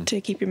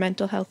to keep your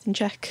mental health in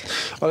check.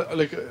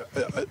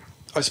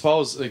 I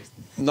suppose, like,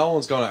 no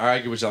one's going to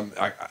argue with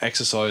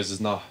exercise is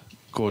not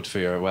good for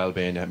your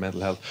well-being, your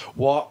mental health.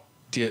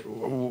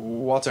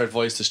 What's our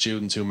advice to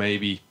students who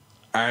maybe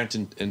aren't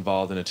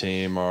involved in a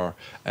team, or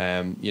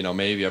you know,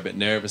 maybe are a bit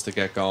nervous to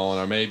get going,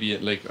 or maybe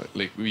like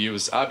we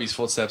use Abby's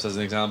footsteps as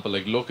an example,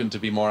 like looking to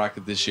be more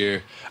active this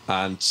year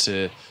and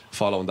to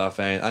follow in that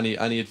vein?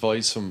 Any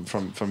advice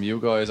from you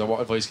guys, or what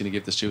advice can you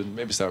give the student?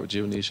 Maybe start with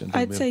you, Nisha.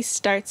 I'd say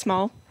start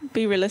small.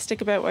 Be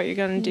realistic about what you're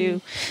going to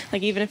do.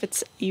 Like, even if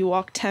it's you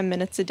walk 10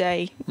 minutes a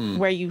day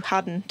where you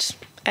hadn't,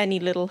 any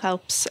little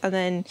helps. And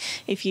then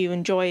if you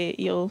enjoy it,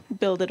 you'll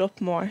build it up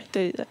more.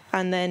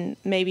 And then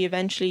maybe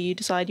eventually you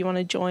decide you want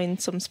to join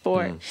some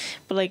sport.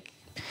 But like,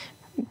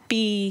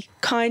 be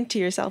kind to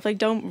yourself. Like,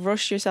 don't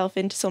rush yourself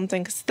into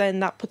something, because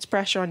then that puts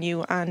pressure on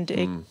you and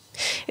it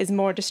is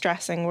more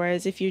distressing.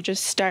 Whereas if you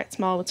just start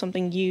small with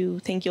something you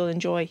think you'll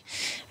enjoy,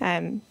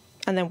 and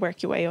then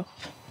work your way up.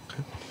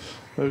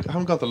 I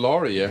haven't got the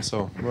Laura yet,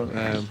 so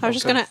I was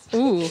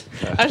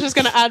just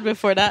gonna add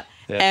before that.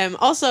 Yeah.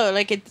 Also,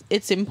 like,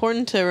 it's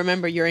important to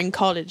remember you're in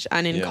college,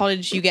 and in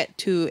college you get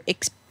to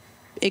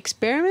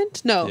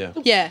experiment. No,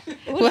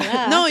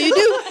 no, you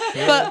do.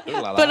 But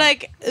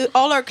like,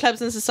 all our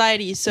clubs and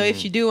societies. So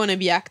if you do want to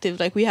be active,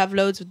 like, we have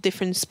loads of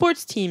different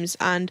sports teams,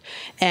 and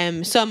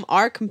some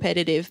are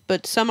competitive,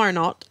 but some are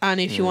not. And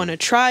if you want to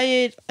try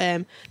it,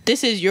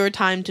 this is your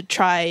time to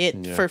try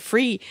it for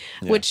free,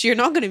 which you're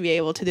not going to be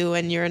able to do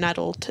when you're an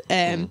adult.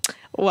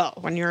 Well,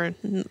 when you're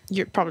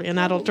probably an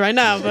adult right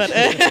now, but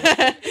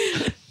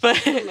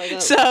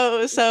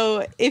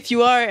so if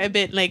you are a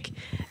bit like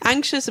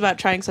anxious about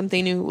trying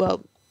something new,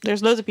 well,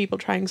 there's loads of people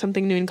trying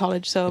something new in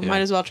college, so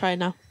might as well try it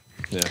now.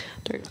 Yeah,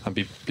 and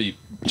be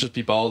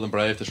bold and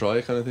brave to try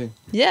it, kind of thing.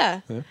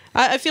 Yeah.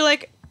 I feel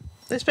like,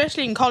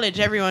 especially in college,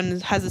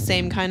 everyone has the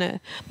same kind of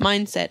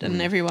mindset,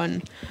 and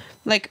everyone,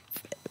 like,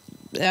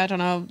 I don't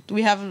know.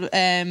 We have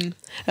a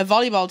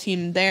volleyball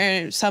team.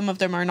 There, some of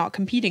them are not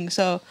competing,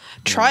 so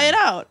try it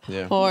out,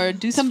 Yeah. or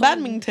do some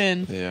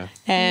badminton. Yeah.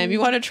 You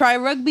want to try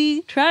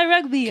rugby? Try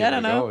rugby. Give I it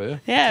don't a know. go,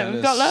 Yeah,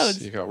 we've got Tennis,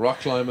 loads. You got rock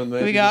climbing.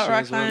 Maybe We got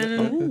this year rock as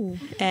well. climbing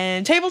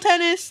and table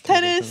tennis.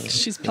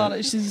 She's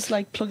plotted. She's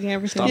like plugging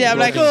everything. Yeah, I'm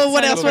like, oh,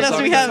 what else? What else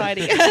do we have?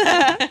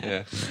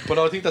 Yeah, but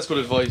no, I think that's good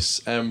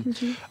advice.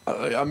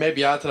 I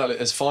maybe add to that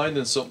is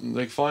finding something,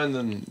 like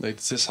finding like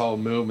this whole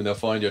movement. They'll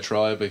find your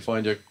tribe, like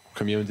find your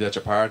community that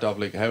you're part of.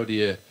 Like, how do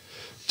you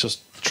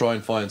just try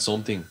and find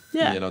something?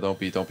 Yeah. You know, don't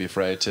be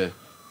afraid to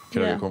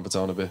get out of your comfort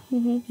zone a bit.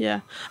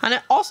 Yeah, and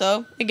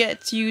it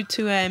gets you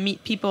to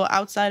meet people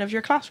outside of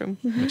your classroom,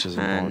 Which is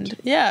important. and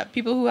yeah,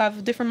 people who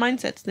have different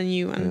mindsets than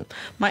you, and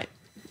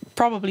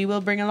probably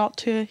will bring a lot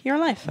to your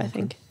life. I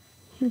think.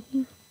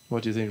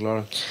 What do you think,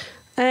 Laura?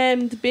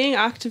 The being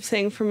active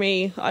thing for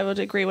me, I would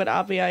agree with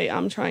Abby. I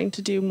am trying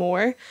to do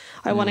more.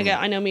 I want to get,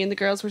 I know me and the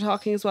girls were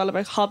talking as well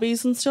about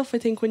hobbies and stuff. I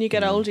think when you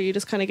get older, you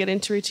just kind of get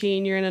into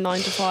routine. You're in a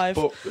 9 to 5.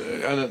 But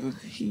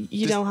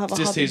You don't have a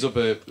this hobby. tees up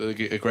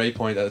a great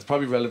point. It's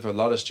probably relevant for a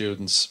lot of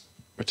students,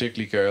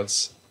 particularly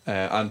girls,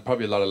 and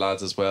probably a lot of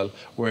lads as well,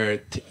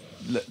 where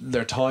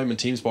their time in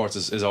team sports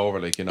is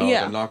over. Like, you know,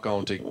 Yeah. they're not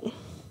going to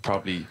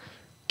probably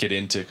get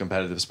into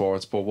competitive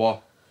sports. But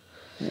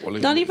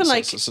Not even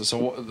like- so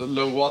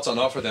what's on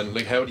offer then?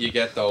 Like, how do you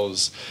get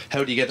those?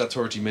 How do you get that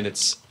 30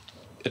 minutes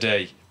a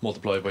day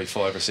multiplied by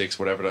 5 or 6,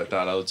 whatever that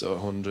adds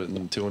 100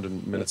 and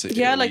 200 minutes a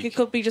Yeah, a like week? it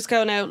could be just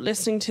going out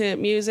listening to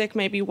music,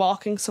 maybe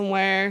walking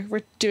somewhere.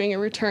 We're doing a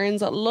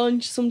returns at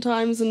lunch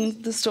sometimes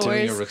in the stores.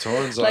 Doing your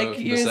returns like out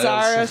in your the sales.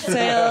 Zara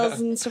sales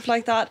and stuff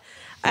like that.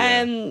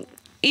 Yeah.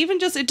 Even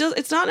just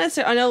it's not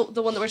necessarily. I know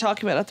the one that we're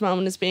talking about at the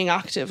moment is being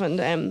active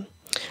and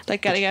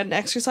like getting out and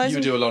exercising.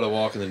 You do a lot of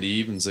walking in the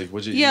evenings, like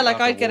would you? Yeah, like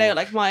after I'd get work? out.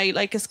 Like my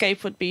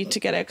escape would be to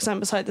get out because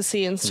I'm beside the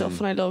sea and stuff,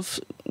 and I love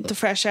the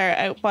fresh air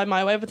out by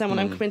my way. But then when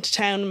I'm coming to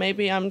town,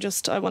 maybe I want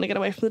to get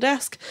away from the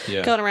desk.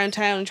 Yeah. Going around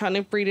town and trying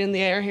to breathe in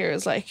the air here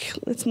is like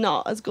it's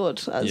not as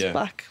good as Yeah.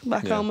 back Yeah.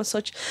 home as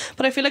such.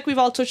 But I feel like we've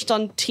all touched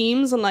on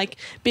teams and like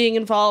being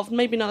involved.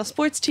 Maybe not a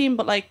sports team,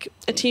 but like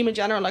a team in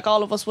general. Like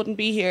all of us wouldn't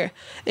be here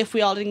if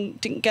we all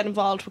didn't get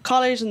involved with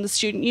college, and the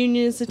student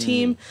union is a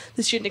team.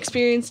 The student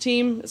experience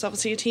team is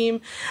obviously a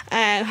team.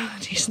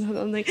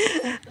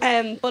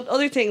 But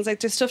other things like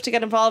there's stuff to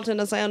get involved in,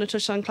 as Iona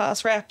touched on,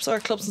 class reps or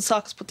clubs and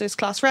stocks, but there's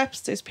class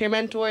reps, there's peer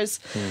mentors.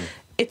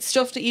 It's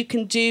stuff that you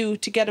can do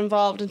to get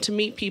involved and to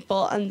meet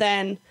people, and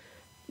then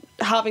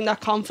having that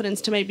confidence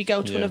to maybe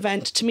go to an Yeah.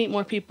 event to meet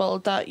more people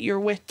that you're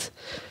with,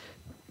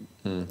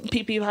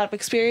 people you have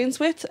experience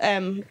with.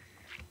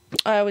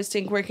 I always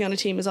think working on a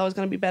team is always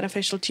going to be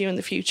beneficial to you in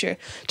the future,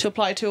 to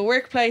apply to a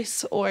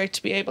workplace or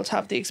to be able to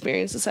have the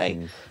experience to say,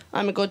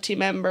 I'm a good team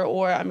member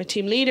or I'm a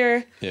team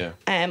leader, Yeah.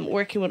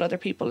 working with other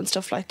people and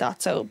stuff like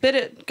that. So a bit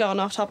of going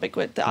off topic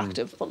with the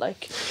active, but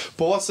like,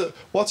 But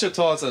what's your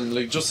thoughts on,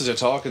 like, just as you're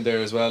talking there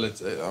as well?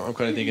 It's, I'm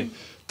kind of thinking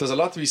there's a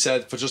lot to be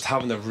said for just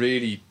having a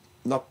really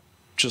not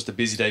just a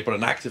busy day, but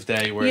an active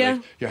day where Yeah.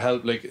 like you're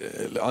help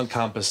on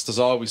campus. There's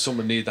always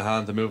someone need the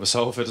hand to move a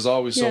sofa. There's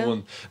always Yeah.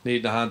 someone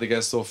needing a hand to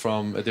get stuff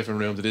from a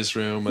different room to this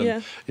room,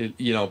 and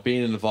you know,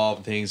 being involved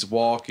in things,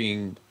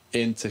 walking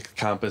into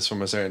campus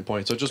from a certain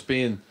point. So just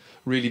being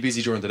really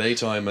busy during the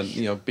daytime, and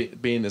you know,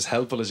 being as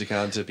helpful as you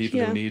can to people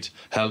Yeah. who need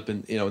help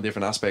in, you know,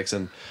 different aspects.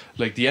 And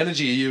like the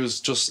energy you use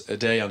just a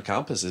day on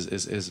campus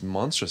is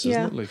monstrous,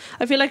 isn't it? Like,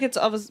 I feel like it's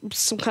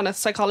some kind of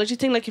psychology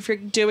thing. Like if you're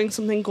doing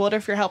something good or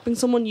if you're helping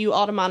someone, you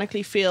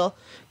automatically feel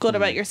good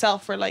about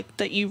yourself, or like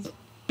that you've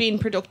been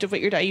productive with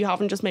your day. You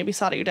haven't just maybe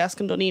sat at your desk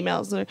and done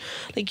emails, or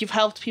like you've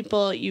helped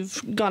people,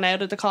 you've gone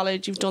out of the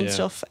college, you've done Yeah.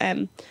 stuff,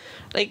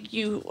 like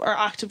you are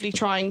actively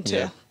trying to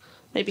Yeah.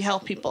 maybe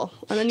help people,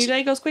 and then your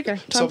day goes quicker.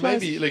 Time so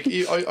flies. maybe like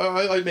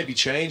I maybe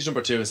change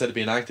number 2 instead of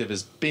being active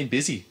is being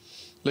busy.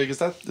 Like,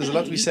 there's a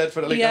lot to be said for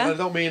that. Like, Yeah. I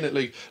don't mean it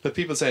like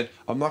people saying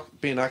I'm not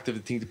being active.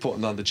 They think they're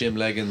putting on the gym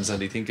leggings and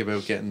they think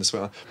about getting the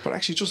sweat on. But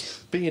actually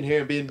just being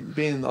here,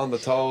 being on the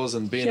toes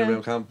and being Yeah.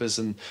 around campus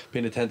and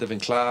being attentive in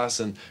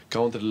class and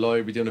going to the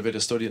library, doing a bit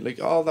of studying,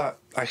 like all that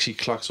actually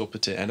clocks up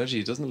into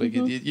energy, doesn't it? Like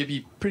you'd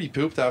be pretty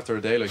pooped after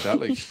a day like that.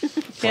 Like,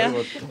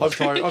 Yeah. I'm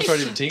tired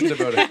even thinking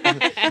about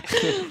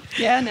it.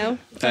 Yeah, no,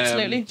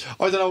 absolutely.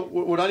 I don't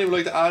know. Would anyone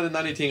like to add in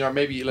anything, or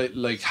maybe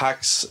like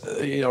hacks?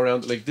 You know,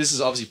 around like this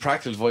is obviously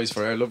practical advice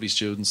for our lovely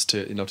students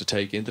to to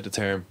take into the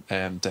term,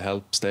 to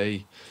help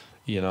stay,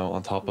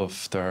 on top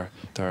of their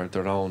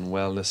own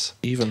wellness.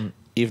 Even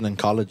in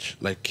college,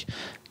 like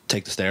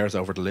take the stairs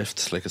over the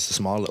lifts, like it's the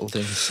small little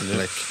things,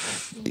 like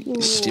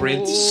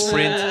Sprint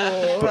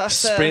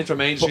from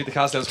Main Street to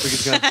Castle as quick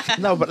as you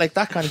can. no, but like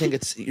that kind of thing.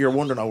 It's you're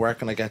wondering, oh, where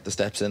can I get the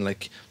steps in?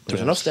 Like there's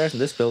Yeah. enough stairs in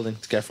this building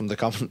to get from the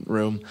common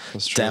room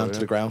That's true, down yeah. to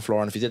the ground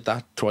floor, and if you did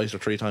that 2 or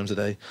 3 times a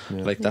day,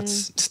 like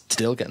that's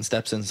still getting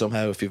steps in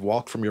somehow. If you've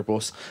walked from your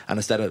bus, and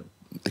instead of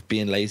like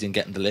being lazy and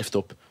getting the lift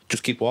up,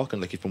 just keep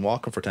walking. Like you've been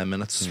walking for 10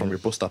 minutes from your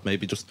bus stop,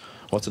 maybe just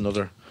what's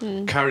another?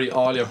 Carry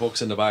all your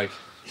books in the bag.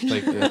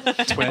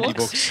 like 20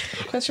 books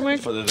Question mark?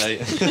 for the day.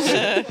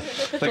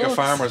 Like a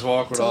farmer's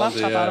walk with It's a all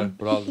laptop, Adam.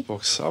 with all the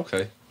books.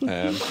 Okay.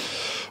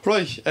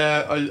 Right,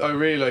 I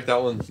really like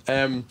that one.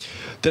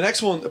 The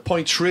next one,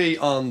 point 3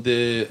 on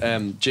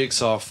the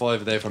Jigsaw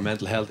 5 a day for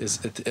mental health, is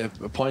a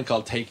point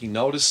called taking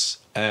notice.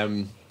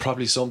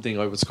 Probably something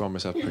I would score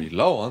myself pretty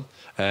low on,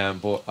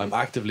 but I'm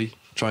actively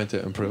trying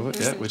to improve it.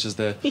 Yeah, which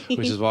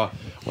is what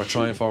we're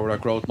trying for with our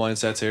growth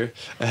mindsets here.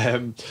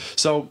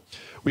 So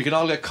we can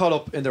all get caught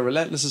up in the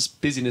relentless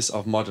busyness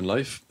of modern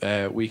life.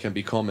 We can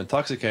become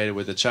intoxicated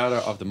with the chatter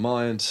of the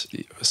mind,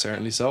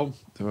 certainly so,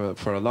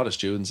 for a lot of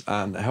students.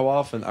 And how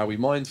often are we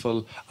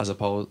mindful as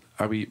opposed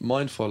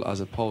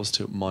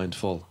to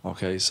mindful?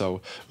 Okay,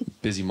 so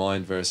busy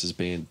mind versus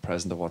being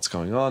present of what's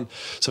going on.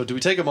 So do we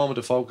take a moment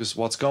to focus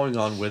what's going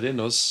on within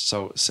us?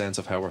 So sense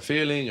of how we're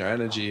feeling, our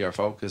energy, our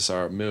focus,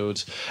 our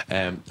mood,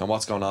 and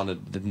what's going on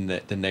in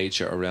the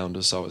nature around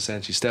us. So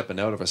essentially stepping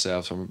out of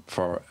ourselves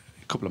for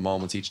couple of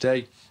moments each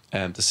day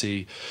to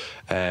see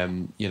how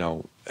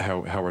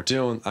we're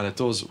doing, and it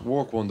does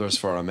work wonders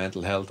for our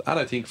mental health, and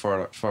I think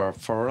for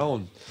our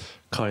own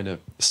kind of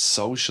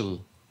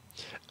social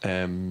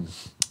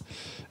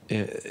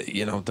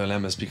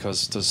dilemmas,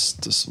 because there's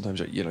sometimes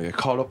you're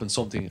caught up in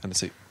something and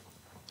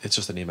it's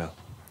just an email.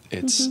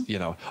 It's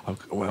You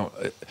it's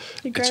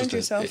ground just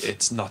yourself.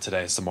 it's not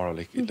today, it's tomorrow.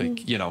 Like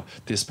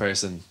this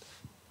person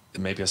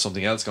maybe has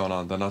something else going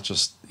on. They're not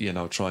just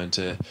trying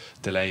to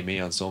delay me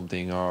on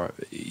something,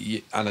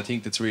 and I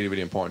think it's really,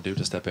 really important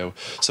to step out.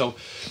 So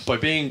by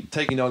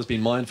taking notice,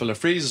 being mindful, it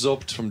frees us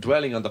up from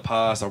dwelling on the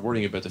past or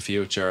worrying about the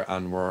future,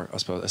 and we're, I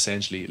suppose,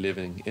 essentially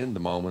living in the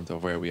moment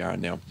of where we are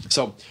now.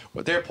 So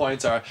what their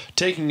points are: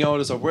 taking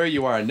notice of where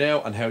you are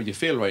now and how you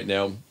feel right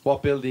now,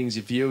 what buildings,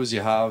 views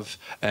you have,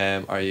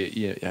 do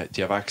you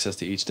have access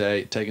to each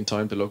day, taking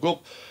time to look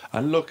up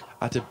and look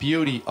at the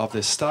beauty of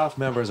the staff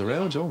members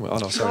around you. Oh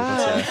no, sorry,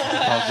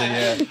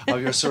 that's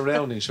of your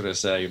surroundings, should I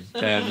say.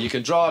 You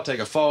can draw, take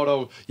a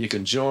photo, you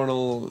can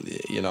journal,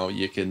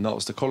 you can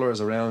notice the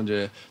colours around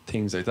you,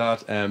 things like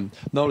that.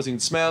 Noticing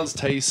smells,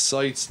 tastes,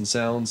 sights and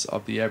sounds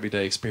of the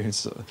everyday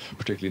experience,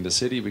 particularly in the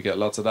city, we get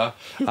lots of that.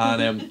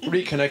 And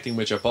reconnecting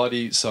with your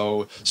body.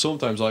 So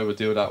sometimes I would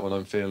do that when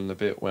I'm feeling a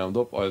bit wound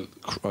up.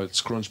 I'd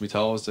scrunch my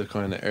toes to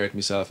kind of earth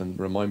myself and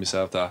remind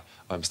myself that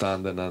I'm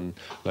standing, and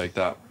like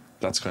that.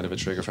 That's kind of a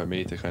trigger for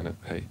me to kind of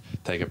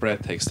take a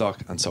breath, take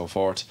stock, and so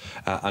forth,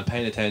 and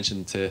paying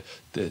attention to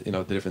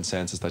the different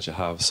senses that you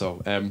have.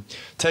 So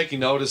taking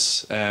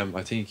notice,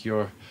 I think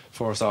you're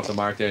first off the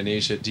mark there,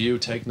 Nisha. Do you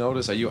take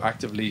notice? Are you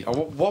actively, or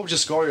what would you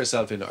score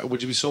yourself in?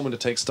 Would you be someone to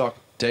take stock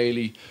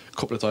daily, a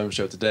couple of times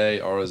throughout the day,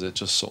 or is it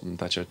just something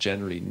that you're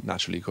generally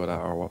naturally good at,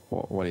 or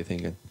what are you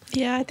thinking?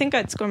 Yeah, I think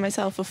I'd score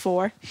myself a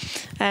 4.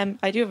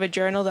 I do have a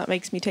journal that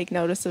makes me take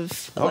notice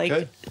of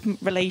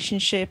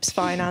relationships,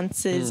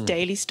 finances,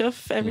 daily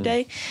stuff every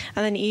day.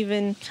 And then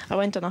even I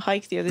went on a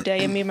hike the other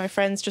day, and me and my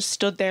friends just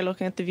stood there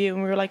looking at the view,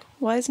 and we were like,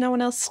 why is no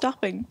one else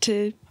stopping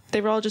to... They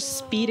were all just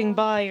speeding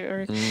by,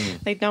 or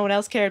like no one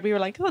else cared. We were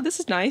like, oh, this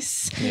is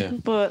nice. Yeah.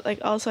 But like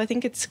also I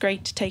think it's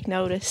great to take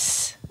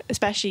notice,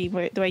 especially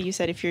the way you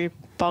said, if you're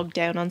bogged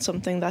down on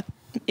something that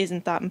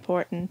isn't that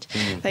important,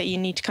 that you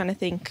need to kind of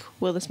think,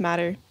 will this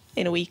matter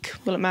in a week?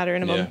 Will it matter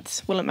in a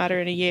month? Will it matter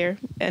in a year?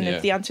 And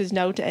if the answer is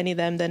no to any of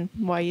them, then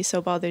why are you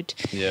so bothered?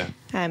 Yeah.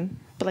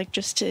 But like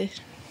just to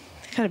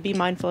kind of be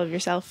mindful of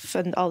yourself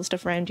and all the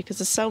stuff around you, because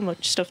there's so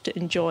much stuff to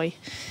enjoy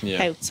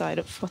outside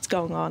of what's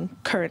going on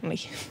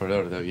currently.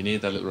 Without a doubt, you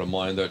need that little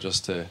reminder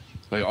just to,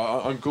 like,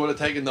 I'm good at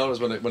taking notice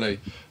when I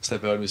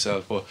step out of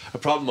myself. But a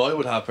problem I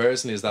would have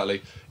personally is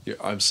that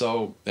I'm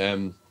so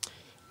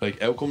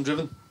like outcome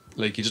driven.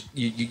 Like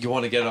you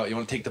want to get out, you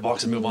want to tick the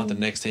box and move on to the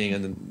next thing,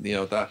 and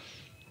then that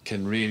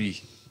can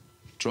really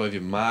drive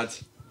you mad.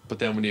 But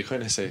then when you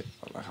kind of say,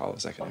 like, hold a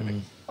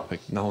second, like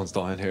no one's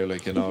dying here,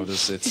 it's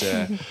it's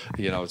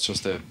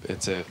just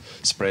it's a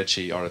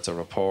spreadsheet, or it's a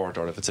report,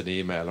 or if it's an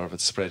email, or if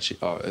it's a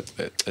spreadsheet, or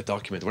a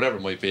document, whatever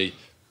it might be,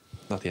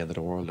 not the end of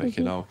the world,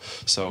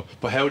 So,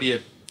 but how do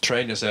you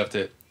train yourself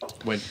to,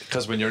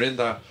 because when you're in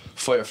that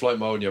fight or flight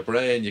mode in your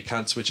brain, you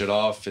can't switch it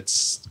off.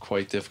 It's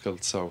quite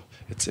difficult. So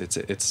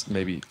it's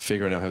maybe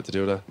figuring out how to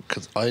do that.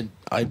 Because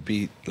I'd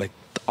be like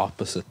the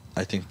opposite,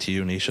 I think, to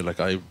you, Nisha. Like,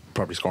 I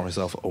probably score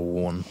myself a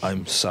 1.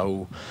 I'm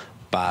so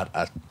bad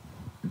at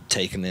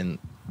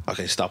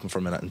stopping for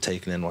a minute and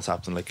taking in what's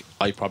happening. Like,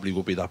 I probably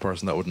would be that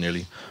person that would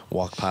nearly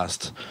walk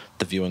past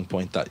the viewing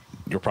point that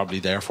you're probably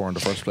there for in the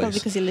first place. Probably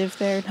because you live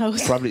there in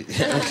house. Probably.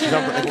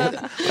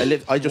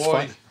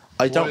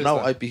 I don't know.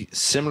 I'd be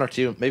similar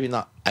to you. Maybe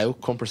not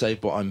outcome per se,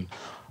 but I'm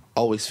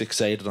always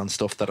fixated on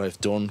stuff that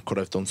I've done. Could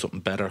I have done something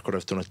better? Could I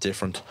have done it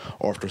different?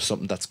 Or if there's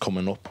something that's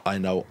coming up, I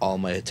know all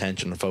my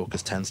attention and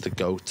focus tends to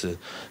go to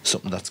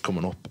something that's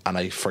coming up, and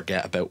I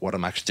forget about what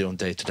I'm actually doing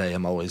day to day.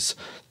 I'm always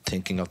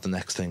thinking of the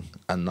next thing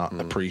and not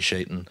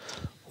appreciating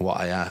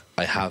what I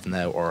have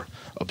now, or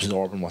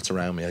absorbing what's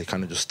around me. I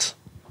kind of just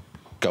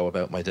go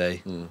about my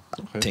day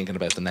thinking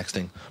about the next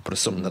thing. But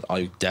it's something that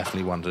I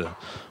definitely want to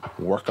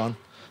work on,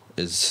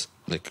 is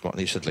like what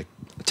you said, like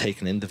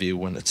taking in the view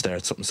when it's there.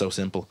 It's something so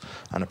simple,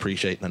 and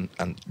appreciating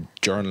and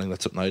journaling.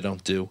 That's something I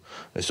don't do.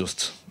 It's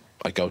just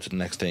I go to the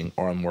next thing,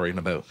 or I'm worrying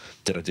about,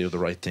 did I do the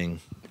right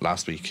thing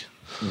last week?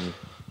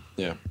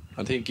 Yeah,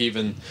 I think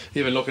even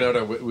looking out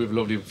we have a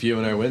lovely view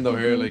in our window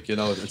here. Like, you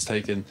know, it's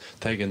taking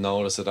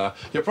notice of that.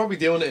 You're probably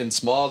doing it in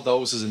small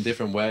doses in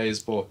different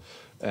ways, but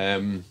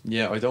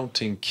yeah, I don't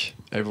think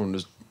everyone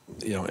is,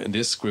 you know, in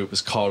this group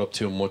is caught up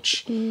too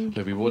much.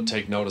 Like, we would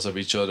take notice of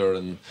each other,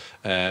 and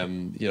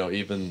you know,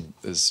 even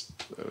as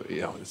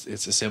you know,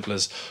 it's as simple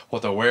as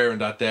what they're wearing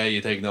that day.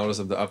 You take notice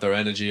of their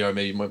energy, or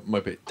maybe you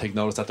might take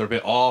notice that they're a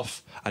bit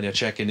off, and you're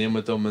checking in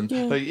with them, and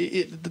like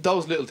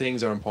those little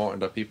things are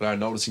important, that people are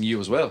noticing you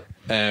as well.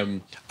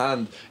 And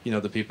you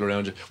know, the people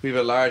around you. We have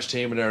a large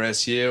team in our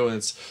SU,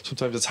 and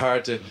sometimes it's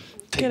hard to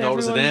take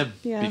notice of them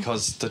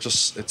because they're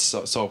just, it's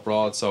so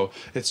broad. So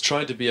it's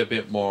trying to be a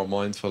bit more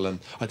mindful. And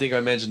I think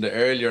I mentioned it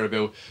earlier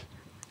about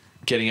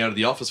getting out of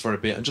the office for a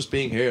bit and just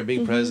being here and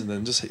being present,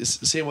 and just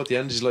seeing what the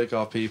energy's like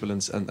off people,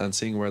 and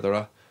seeing where they're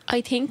at.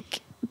 I think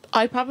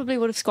I probably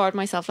would have scored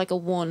myself like a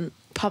 1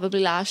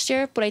 probably last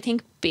year, but I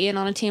think being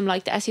on a team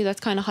like the SU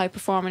that's kind of high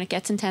performing, it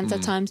gets intense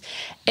at times,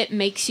 it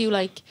makes you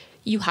like,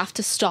 you have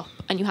to stop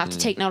and you have to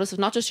take notice of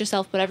not just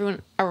yourself but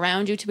everyone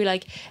around you, to be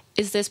like,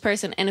 is this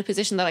person in a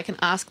position that I can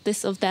ask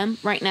this of them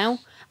right now,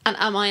 and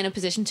am I in a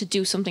position to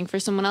do something for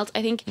someone else?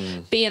 I think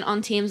being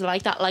on teams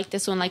like that, like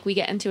this one, like we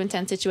get into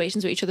intense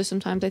situations with each other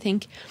sometimes, I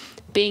think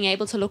being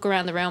able to look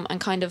around the room and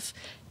kind of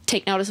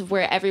take notice of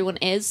where everyone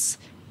is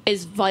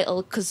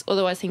vital, because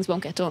otherwise things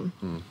won't get done.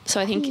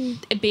 So I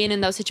think being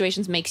in those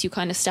situations makes you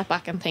kind of step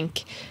back and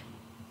think,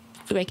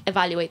 like,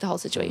 evaluate the whole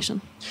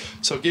situation.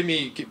 So give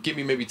me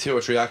maybe 2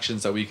 or 3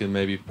 actions that we can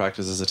maybe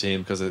practice as a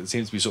team, because it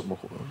seems to be something,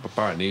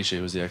 bar Nisha,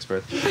 who's the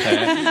expert,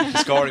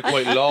 scoring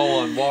quite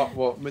low on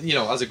what you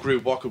know, as a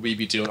group, what could we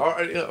be doing,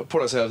 or you know,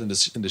 put ourselves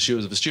in the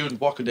shoes of a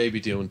student, what could they be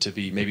doing to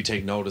be maybe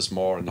take notice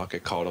more and not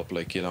get caught up,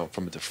 like, you know,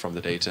 from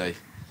the day to day.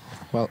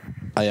 Well,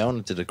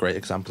 Iona did a great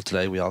example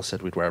today. We all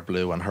said we'd wear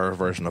blue, and her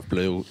version of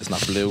blue is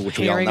not blue, which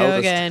we all noticed.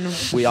 Again.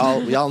 We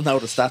all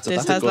noticed that, so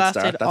This that's a has good start.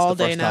 lasted That's all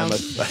the day first now.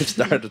 time I've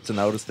started to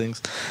notice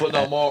things. But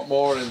no,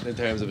 more in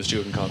terms of a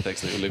student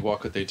context, like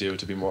what could they do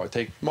to be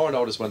take more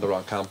notice when they're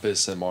on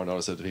campus, and more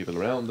notice of the people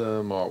around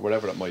them, or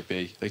whatever it might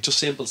be. Like, just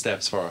simple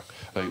steps for,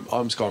 like,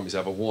 I'm scoring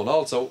myself a 1.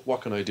 Also,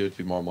 what can I do to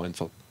be more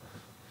mindful?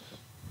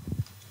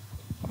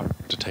 Or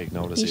to take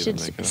notice. You even, should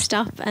like, you know.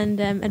 stop and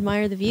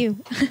admire the view.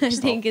 I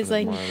think is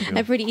like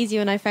a pretty easy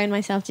one. I found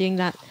myself doing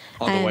that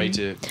on the way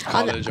to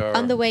college, or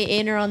on the way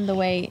in, or on the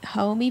way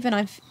home. Even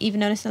I've even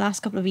noticed the last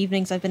couple of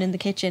evenings I've been in the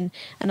kitchen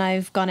and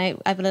I've gone out.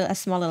 I have a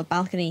small little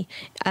balcony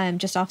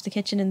just off the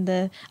kitchen in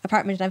the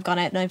apartment, and I've gone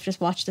out and I've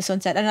just watched the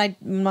sunset. And I'm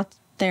not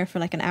there for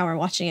like an hour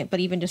watching it, but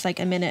even just like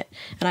a minute,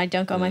 and I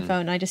don't go on my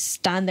phone. I just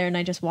stand there and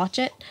I just watch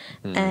it.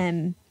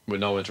 With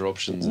no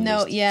interruptions.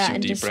 No, and yeah, and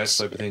and deep just breaths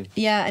type of thing.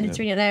 Yeah, and it's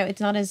really, now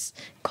it's not as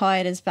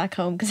quiet as back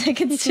home, because I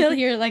can still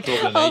hear like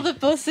Dublin, all the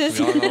buses.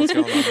 We all know what's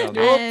going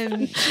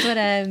on.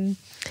 But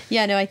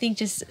yeah, no, I think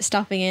just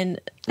stopping in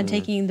and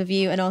taking the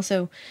view, and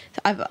also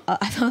I've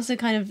also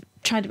kind of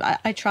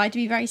I try to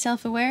be very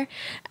self-aware,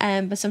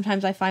 but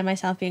sometimes I find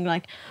myself being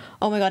like,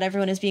 oh my god,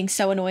 everyone is being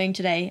so annoying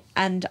today,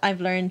 and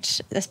I've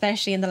learned,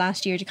 especially in the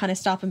last year, to kind of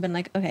stop and been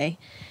like, okay,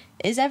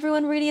 is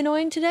everyone really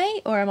annoying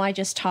today, or am I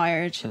just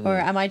tired, or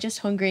am I just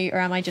hungry, or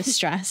am I just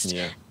stressed?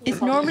 Yeah.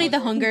 It's normally the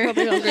hunger.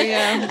 Probably hungry,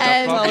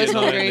 yeah. Probably always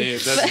annoying hungry. me.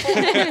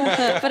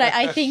 That's- But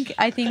I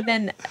think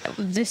then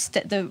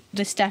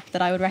the step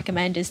that I would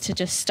recommend is to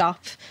just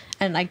stop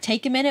and like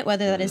take a minute,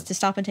 whether that is to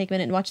stop and take a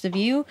minute and watch the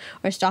view,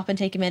 or stop and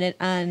take a minute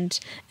and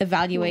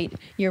evaluate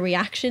your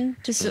reaction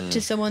to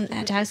someone,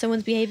 to how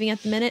someone's behaving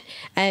at the minute.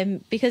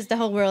 Because the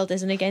whole world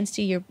isn't against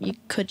you. You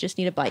could just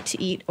need a bite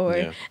to eat,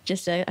 or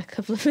just a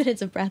couple of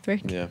minutes of breath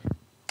work. Yeah.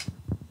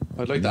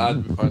 I'd like to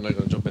add, I'd like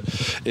to jump in,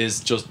 is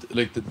just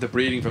like the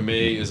breathing for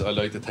me is, I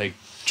like to take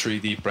 3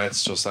 deep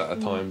breaths just at a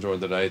time during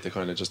the day, to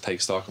kind of just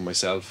take stock of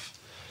myself,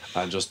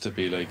 and just to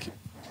be like,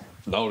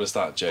 notice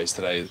that Jace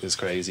today is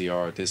crazy,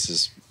 or this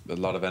is a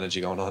lot of energy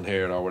going on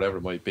here, or whatever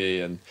it might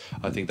be. And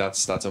I think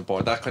that's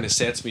important. That kind of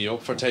sets me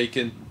up for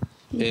taking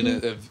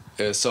in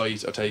a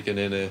site, or taking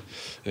in an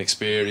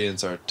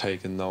experience, or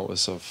taking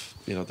notice of,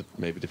 you know,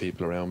 maybe the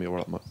people around me, or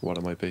what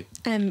it might be.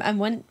 And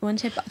one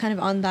tip kind of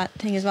on that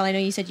thing as well, I know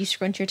you said you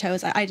scrunch your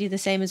toes. I do the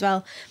same as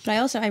well,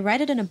 but I read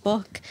it in a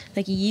book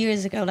like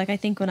years ago, like I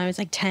think when I was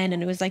like 10,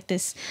 and it was like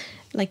this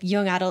like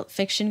young adult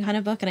fiction kind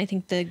of book, and I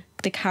think the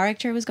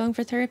character was going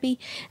for therapy,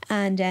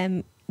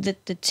 and the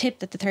tip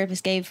that the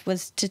therapist gave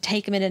was to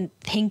take a minute and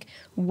think,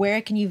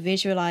 where can you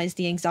visualize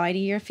the anxiety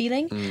you're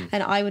feeling?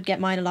 And I would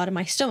get mine a lot in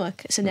my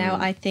stomach. So now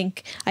I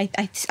think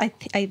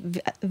I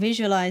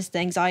visualize the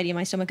anxiety in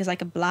my stomach as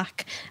like a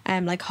black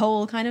like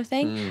hole kind of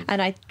thing,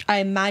 and I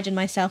imagine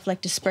myself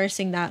like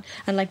dispersing that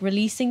and like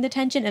releasing the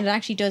tension, and it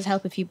actually does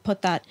help if you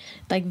put that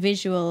like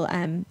visual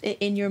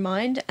in your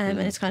mind, and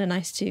it's kind of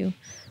nice to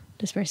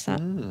disperse that.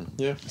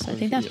 Yeah. So I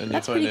think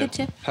that's a pretty good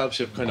tip. Helps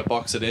you kind of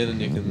box it in, and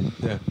you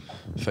can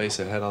face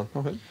it head on.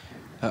 Okay.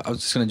 I was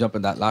just going to jump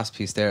in that last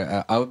piece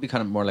there. I would be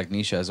kind of more like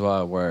Nisha as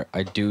well, where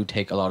I do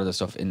take a lot of the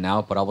stuff in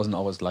now, but I wasn't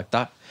always like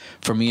that.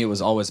 For me, it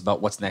was always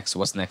about what's next,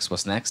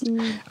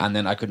 and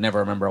then I could never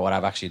remember what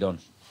I've actually done.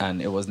 And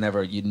it was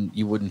never,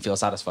 you wouldn't feel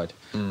satisfied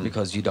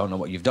because you don't know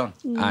what you've done.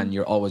 And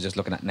you're always just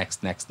looking at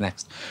next.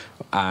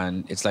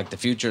 And it's like the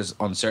future's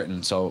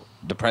uncertain, so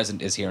the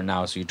present is here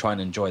now, so you try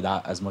and enjoy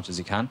that as much as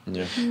you can.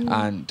 Yeah.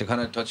 And to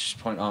kind of touch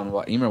point on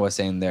what Emer was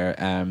saying there,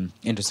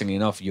 interestingly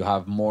enough, you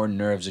have more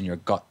nerves in your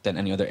gut than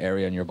any other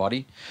area in your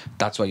body.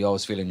 That's why you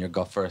always feel in your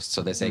gut first.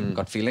 So they say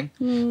gut feeling.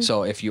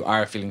 So if you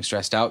are feeling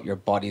stressed out, your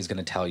body is going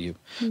to tell you.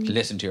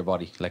 Listen to your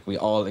body. Like, we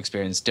all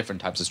experience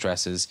different types of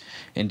stresses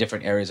in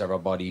different areas of our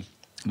body.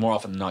 More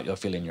often than not, you'll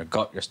feel in your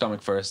gut, your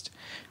stomach first.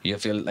 You'll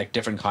feel like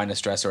different kind of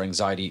stress or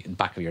anxiety in the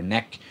back of your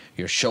neck.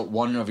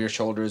 One of your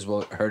shoulders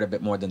will hurt a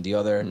bit more than the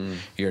other.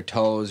 Your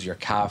toes, your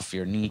calf,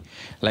 your knee.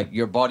 Like,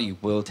 your body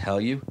will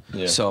tell you.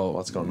 Yeah. So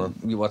what's going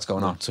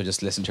on? So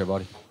just listen to your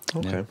body.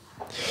 Okay. Yeah.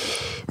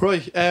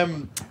 Right,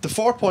 the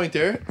fourth point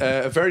there,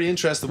 a very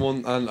interesting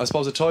one, and I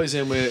suppose it ties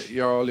in with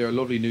all your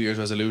lovely New Year's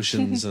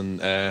resolutions and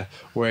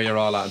where you're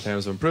all at in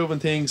terms of improving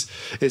things,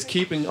 is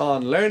keeping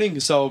on learning.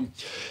 So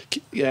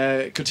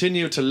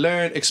continue to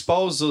learn,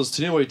 expose us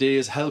to new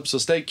ideas, helps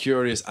us stay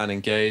curious and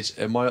engaged.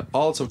 It might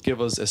also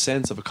give us a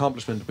sense of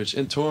accomplishment, which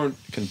in turn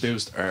can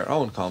boost our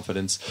own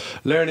confidence.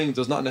 Learning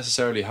does not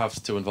necessarily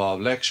have to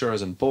involve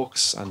lectures and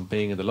books and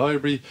being in the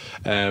library.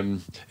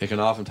 It can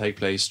often take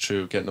place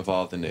through getting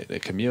involved in a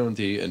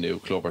community, a new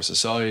club or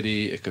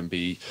society. It can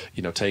be,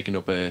 taking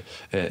up an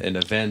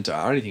event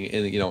or anything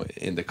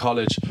in the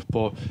college,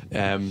 but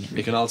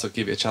it can also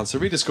give you a chance to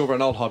rediscover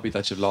an old hobby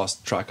that you've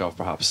lost track of,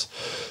 perhaps.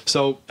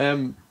 So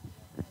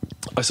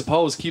I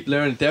suppose keep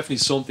learning, definitely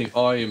something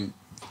I'm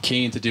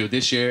keen to do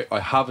this year. I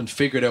haven't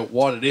figured out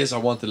what it is I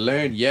want to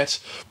learn yet,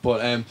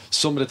 but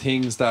some of the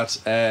things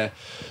that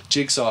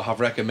Jigsaw have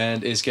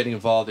recommend is getting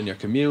involved in your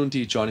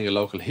community, joining a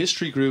local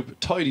history group,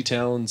 tidy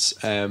towns,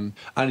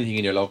 anything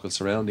in your local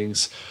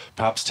surroundings,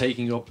 perhaps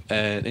taking up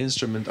an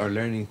instrument or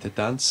learning to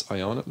dance.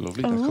 Iona,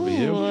 lovely, that could be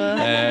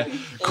you.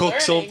 Cook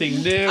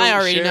something new. I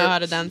already know how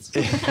to dance.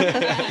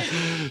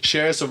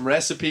 Share some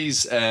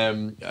recipes.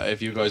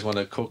 If you guys want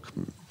to cook,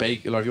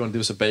 bake, or if you want to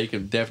do some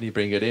baking, definitely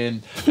bring it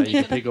in. You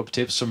can pick up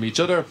tips from each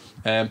other.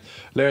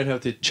 Learn how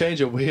to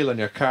change a wheel on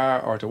your car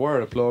or to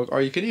wire a plug,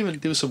 or you can even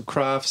do some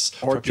crafts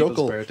or for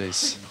people's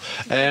birthdays.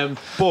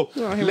 But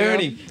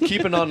learning,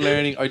 keeping on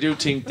learning. I do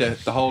think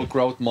that the whole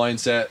growth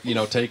mindset,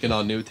 taking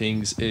on new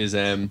things is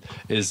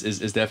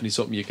definitely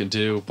something you can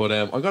do. But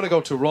I'm going to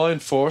go to Ryan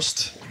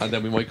first, and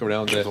then we might go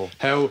around to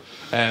how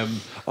I'm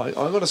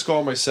going to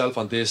score myself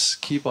on this.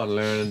 Keep on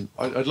learning.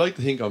 I'd like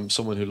to think I'm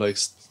someone who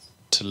likes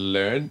to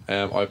learn.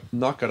 I've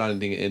not got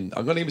anything in.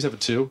 I'm going to give myself a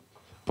 2.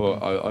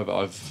 But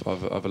I've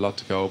a lot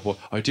to go. But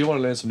I do want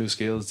to learn some new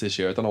skills this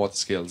year. I don't know what the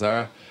skills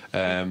are.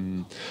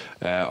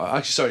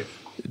 Actually, sorry,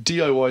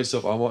 DIY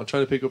stuff. I'm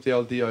trying to pick up the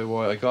old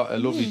DIY. I got a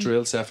lovely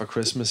drill set for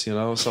Christmas,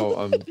 so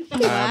I'm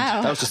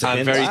that was just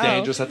I'm very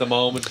dangerous at the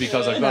moment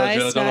because I've got a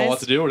drill. I don't know what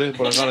to do with it,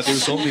 but I'm going to do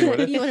something with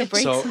it. You want to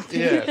break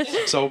something.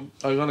 So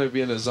I'm going to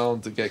be in a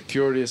zone to get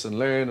curious and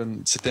learn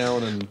and sit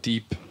down and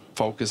deep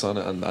focus on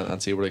it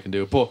and see what I can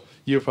do. But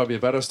you're probably a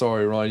better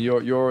story, Ryan.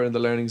 You're in the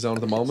learning zone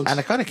at the moment, and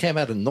it kind of came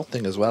out of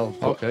nothing as well.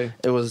 Okay,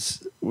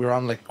 we were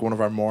on like one of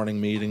our morning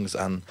meetings,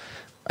 and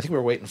I think we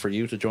were waiting for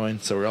you to join,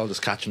 so we were all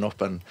just catching up,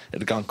 and it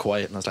had gone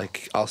quiet, and I was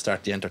like, I'll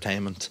start the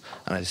entertainment,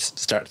 and I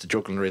started to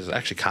juggle and realized I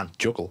actually can't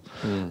juggle,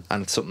 and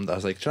it's something that I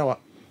was like, do you know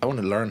what, I want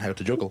to learn how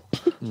to juggle.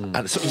 And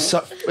it's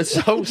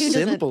so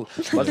simple,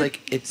 but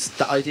like, it's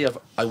the idea of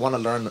I want to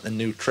learn a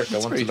new trick. I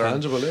want to learn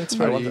tangible. It's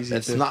very easy.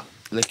 It's not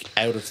like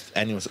out of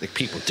anyone's, like,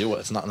 people do it.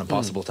 It's not an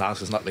impossible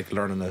task. It's not like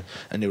learning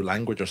a new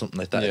language or something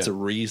like that. It's a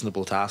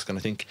reasonable task, and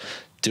I think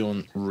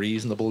doing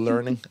reasonable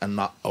learning and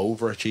not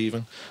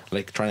overachieving,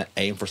 like trying to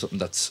aim for something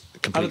that's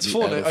completely, and it's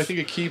fun. I think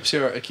it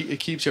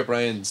keeps your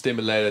brain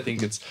stimulated. I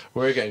think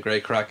we're getting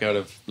great crack out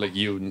of like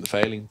you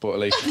failing, but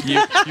like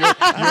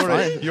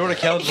you're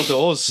accountable to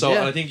us. So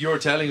and I think you're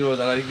telling us,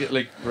 and I think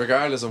like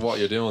regardless of what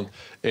you're doing,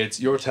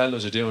 you're telling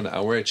us you're doing it,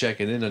 and we're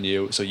checking in on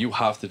you. So you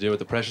have to do it.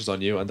 The pressure's on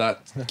you, and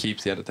that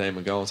keeps the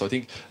entertainment going. So I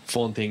think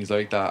fun things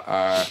like that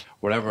are,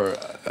 whatever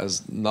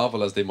as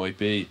novel as they might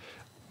be,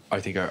 I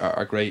think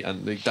are great,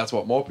 and like, that's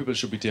what more people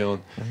should be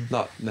doing.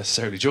 Not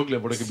necessarily juggling,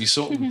 but it could be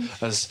something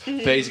as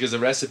basic as a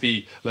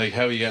recipe, like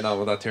how are you getting on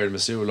with that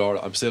tiramisu, Laura?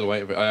 I'm still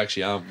waiting for. I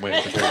actually am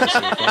waiting for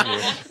tiramisu from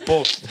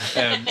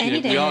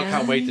you, but we all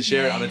can't wait to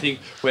share it. And I think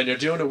when you're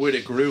doing it with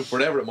a group,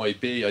 whatever it might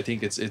be, I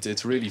think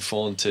it's really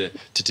fun to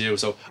do.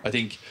 So I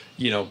think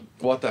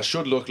what that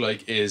should look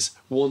like is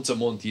once a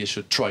month you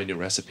should try a new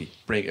recipe,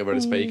 bring it, whether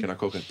it's baking or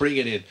cooking, bring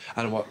it in,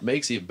 and what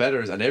makes it even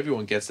better is, and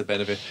everyone gets the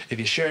benefit, if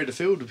you share the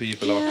food with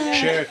people or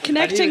share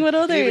Connecting with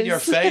others. Even your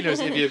failures,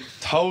 if you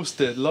toast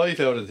the life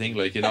out of the thing,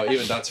 like, you know,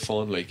 even that's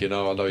fun, like, you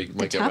know, although you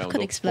might get tap wound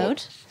could up.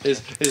 explode. But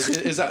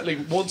Is that like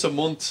once a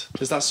month?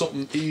 Is that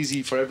something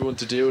easy for everyone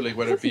to do? Like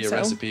whether it be a think so.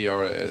 recipe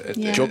or a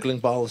Yeah. Juggling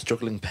balls,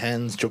 juggling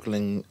pens,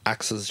 juggling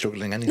axes,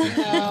 juggling anything.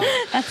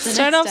 That's the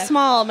Start next off step.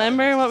 small.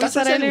 Remember what That's we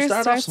what said I'm saying,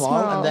 earlier? start off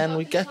small and then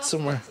we get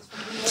somewhere.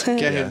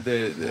 get him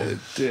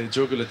the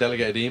juggle of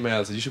delegated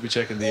emails. You should be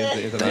checking the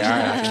They international.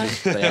 are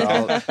actually. They are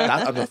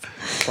all. I'm a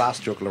class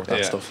juggler with that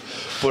Yeah.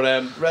 stuff. But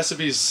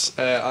recipes.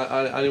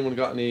 Anyone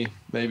got any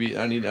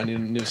any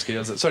new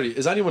skills? Sorry,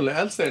 is anyone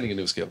else learning a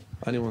new skill?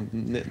 Anyone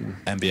knitting?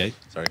 NBA.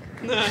 Sorry.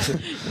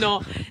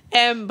 No,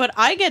 but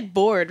I get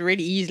bored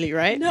really easily,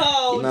 right?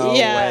 No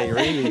Yeah. way,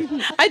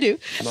 really. I do.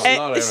 Not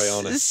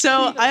Ariana.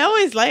 So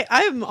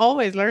I'm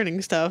always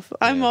learning stuff.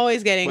 I'm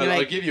always getting Well, I'll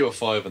like, give you a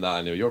 5 on that.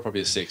 I know you're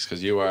probably a 6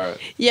 because you are.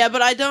 yeah,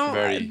 but I don't.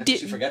 Very-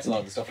 She forgets a lot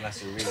of the stuff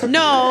unless you read it.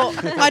 No,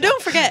 I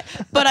don't forget,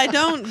 but I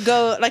don't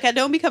go like I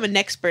don't become an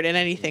expert in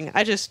anything.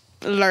 I just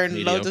learn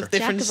loads Mediocre. of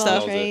different Jack of all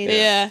stuff. trades.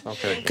 Yeah,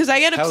 Okay. because I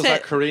get How's that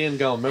upset. Korean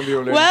going? Remember you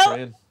were learning Well,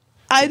 Korean?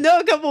 I know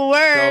a couple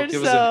words,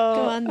 give us a- so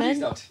Go on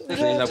then. Please I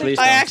don't.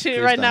 actually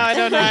Please right now I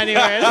don't know any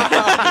words.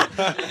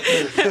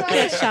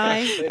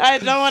 Shy. I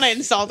don't want to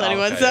insult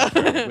anyone, so.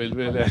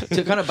 We'll,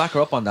 To kind of back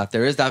her up on that,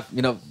 there is that,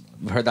 you know,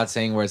 I've heard that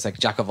saying where it's like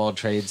jack of all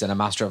trades and a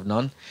master of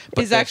none.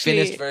 But Is the actually-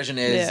 finished version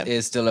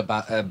is still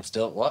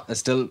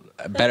still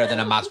better than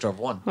a master of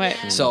one. Right.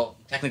 So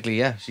technically,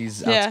 yeah,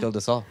 she's Yeah. outskilled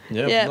us all.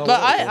 Yeah, no, but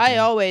well, I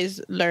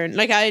always learn.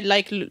 Like I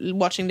like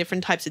watching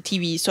different types of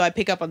TV, so I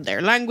pick up on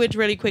their language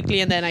really quickly,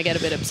 and then I get a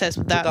bit obsessed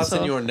with that. That's so.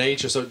 in your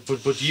nature. So,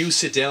 but you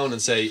sit down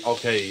and say,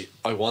 okay,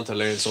 I want to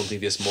learn something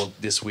this month,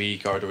 this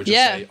week, or do we just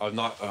Yeah. say,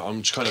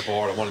 I'm just kind of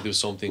bored. I want to do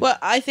something. Well,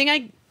 I think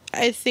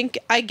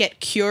I get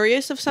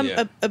curious of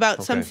Yeah. about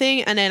Okay.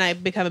 something, and then I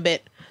become a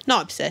bit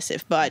not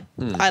obsessive, but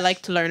I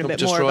like to learn a No, bit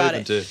just more about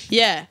striving it. to-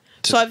 Yeah.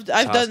 So I've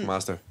done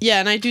Taskmaster. yeah,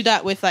 and I do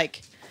that with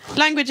like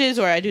languages,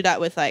 or I do that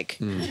with like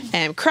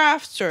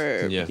crafts,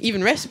 or Yeah.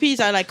 even recipes.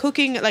 I like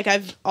cooking. Like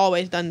I've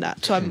always done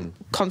that, so I'm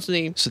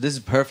constantly. So this is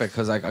perfect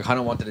because I kind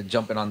of wanted to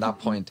jump in on that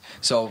point.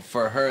 So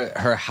for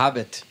her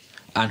habit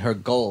and her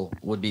goal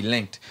would be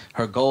linked.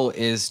 Her goal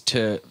is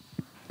to,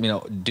 you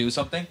know, do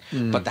something,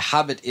 but the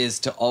habit is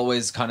to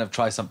always kind of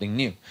try something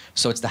new.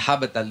 So it's the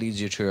habit that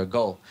leads you to your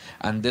goal.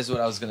 And this is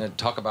what I was going to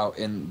talk about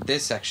in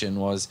this section,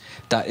 was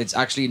that it's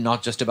actually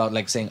not just about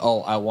like saying,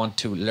 oh, I want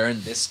to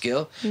learn this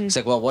skill. It's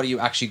like, well, what are you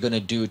actually going to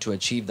do to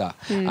achieve that?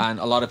 And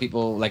a lot of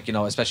people, like, you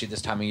know, especially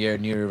this time of year,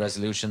 New Year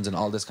resolutions and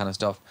all this kind of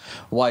stuff,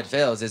 why it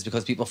fails is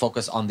because people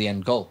focus on the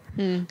end goal.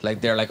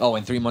 Like they're like, oh,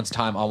 in 3 months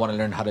time, I want to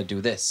learn how to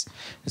do this.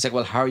 It's like,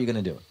 well, how are you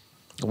going to do it?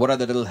 What are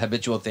the little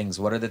habitual things?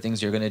 What are the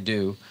things you're going to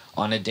do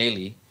on a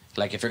daily?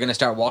 Like if you're going to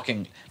start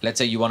walking, let's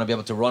say you want to be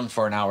able to run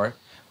for an hour.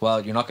 Well,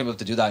 you're not going to be able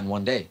to do that in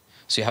one day.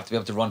 So you have to be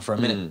able to run for a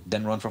minute,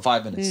 then run for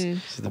 5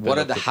 minutes. What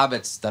are the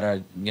habits that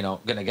are, you know,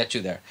 going to get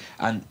you there?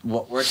 And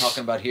what we're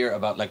talking about here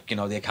about like, you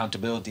know, the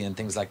accountability and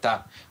things like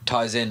that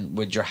ties in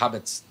with your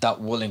habits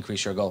that will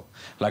increase your goal.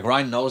 Like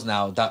Ryan knows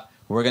now that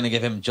we're going to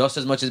give him just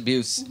as much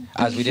abuse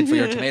as we did for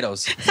your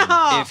tomatoes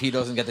if he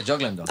doesn't get the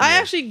juggling done. I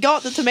actually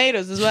got the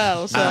tomatoes as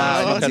well, so look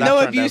how that no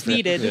turned abuse out for you.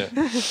 needed.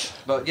 Yeah.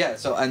 But yeah,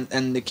 so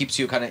and it keeps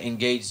you kind of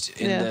engaged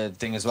in Yeah. the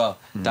thing as well.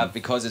 That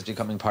because it's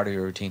becoming part of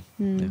your routine.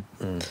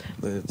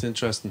 It's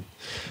interesting.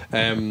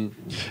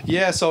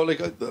 Yeah, so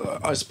like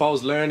I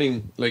suppose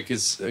learning like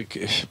is like,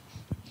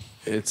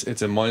 it's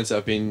a mindset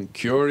of being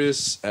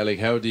curious. Like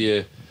how do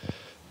you,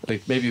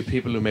 like maybe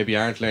people who maybe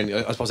aren't learning,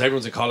 I suppose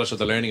everyone's in college so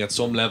they're learning at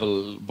some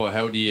level, but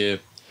how do you,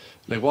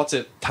 like what's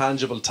a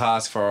tangible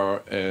task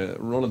for a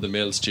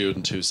run-of-the-mill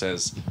student who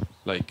says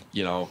like,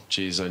 you know,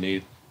 geez, I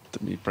need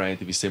my brain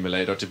to be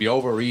stimulated, or to be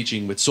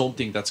overreaching with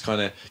something that's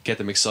kind of get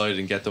them excited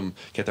and get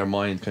their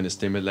mind kind of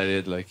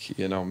stimulated, like,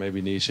 you know,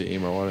 maybe Nisha,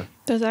 Emer, what?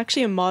 There's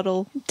actually a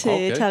model to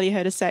Okay. tell you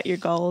how to set your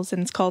goals,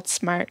 and it's called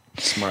SMART.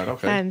 Smart,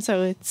 okay.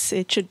 So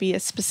it should be a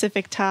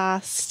specific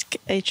task,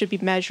 it should be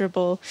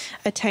measurable,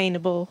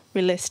 attainable,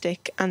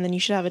 realistic, and then you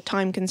should have a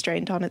time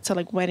constraint on it. So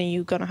like, when are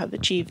you going to have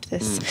achieved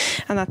this?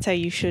 And that's how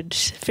you should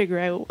figure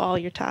out all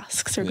your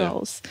tasks or Yeah.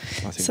 goals, I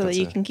think so that that's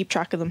you can keep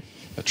track of them.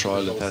 a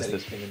trial and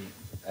tested.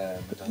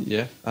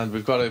 Yeah, and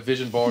we've got a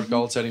vision board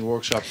goal setting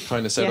workshop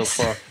kind of set Yes.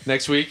 up for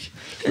next week,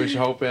 which I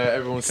hope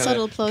everyone can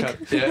Subtle plug.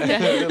 yeah,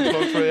 little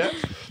plug for you.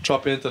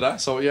 Drop into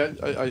that. So yeah,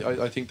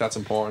 I think that's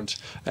important.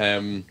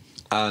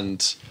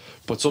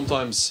 But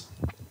sometimes,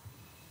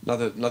 not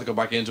to go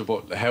back into it,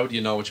 but how do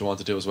you know what you want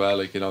to do as well?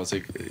 Like, you know, it's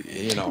like,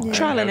 you know,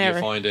 Trial how and do you error.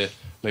 find it?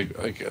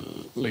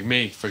 Like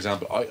me, for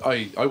example,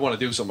 I want to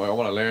do something. I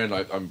want to learn.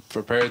 I'm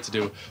prepared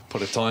to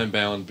put a time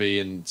bound,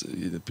 and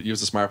use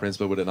the SMART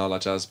principle with it and all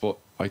that jazz. But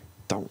I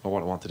don't know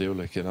what I want to do,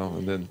 like, you know.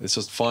 And then it's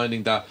just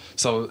finding that.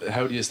 So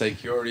how do you stay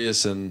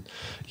curious and,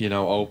 you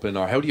know, open,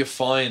 or how do you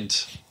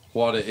find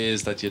what it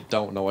is that you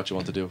don't know what you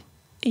want to do?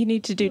 You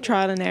need to do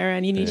trial and error,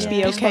 and you need to be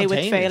Yeah. okay with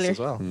Spontaneous failure. as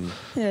well.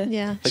 Yeah.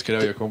 Yeah. Just get out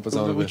of your comfort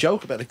zone a We bit.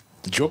 joke about like,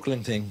 the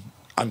juggling thing.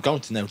 I'm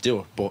going to now do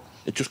it, but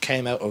It just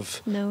came out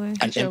of Nowhere.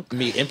 and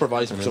me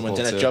improvising with someone,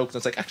 then a joke. And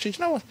it's like, actually,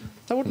 do you know what?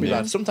 That wouldn't be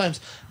bad. Sometimes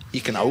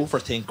you can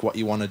overthink what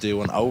you want to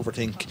do and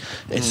overthink.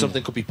 If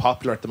something could be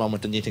popular at the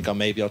moment, and you think, oh,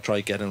 maybe I'll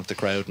try getting with the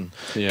crowd and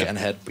getting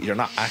ahead, but you're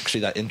not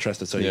actually that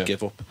interested, so you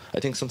give up. I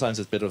think sometimes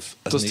it's a bit of.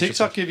 Does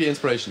TikTok give you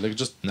inspiration? Like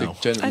just No.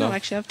 I don't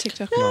actually have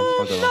TikTok. No,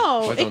 I don't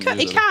know. I it don't can.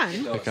 use It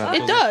can. It can.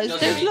 It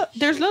does.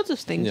 There's loads of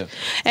things.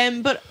 Yeah.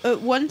 But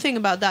one thing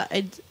about that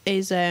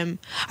is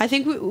I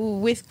think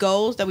with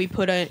goals that we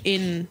put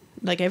in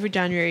like every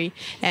January,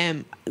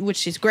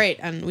 which is great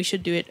and we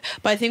should do it.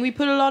 But I think we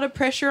put a lot of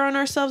pressure on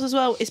ourselves as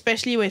well,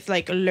 especially with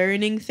like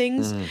learning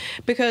things,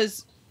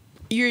 because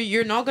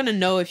you're not gonna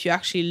know if you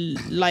actually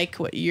like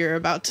what you're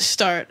about to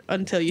start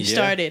until you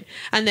start it,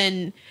 and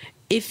then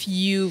if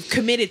you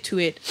committed to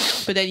it,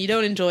 but then you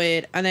don't enjoy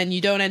it, and then you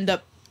don't end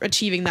up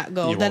achieving that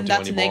goal, then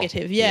that's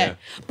negative.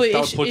 But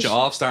that would put you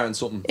off starting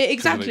something.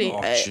 Exactly.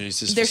 Like, oh,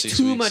 Jesus, there's for 6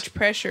 too weeks. much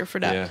pressure for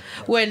that.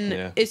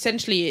 When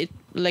essentially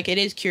it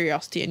is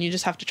curiosity, and you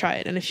just have to try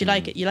it. And if you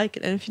like it, you like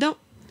it, and if you don't,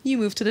 you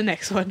move to the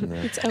next one.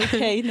 It's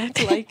okay not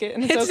to like it,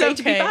 and it's okay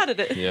to be bad at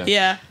it.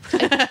 Yeah.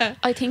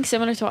 I think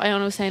similar to what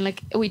Iona was saying,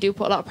 like we do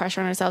put a lot of pressure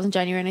on ourselves in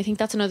January, and I think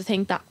that's another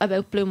thing that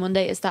about Blue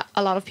Monday is that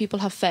a lot of people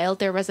have failed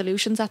their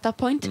resolutions at that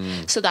point.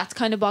 So that's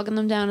kind of bogging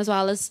them down as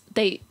well, as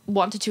they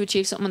wanted to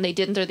achieve something and they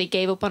didn't, or they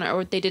gave up on it,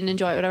 or they didn't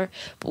enjoy it, whatever.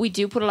 But we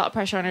do put a lot of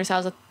pressure on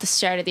ourselves at the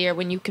start of the year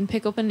when you can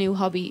pick up a new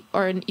hobby,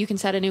 or you can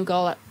set a new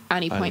goal at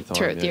any point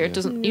throughout the year. It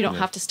doesn't. You don't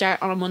have to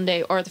start on a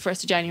Monday or the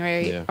 1st of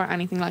January or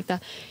anything like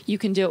that. You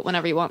can do it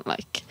whenever you want.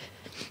 Like,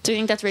 so I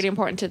think that's really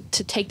important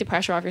to take the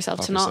pressure off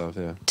yourself,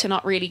 to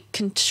not really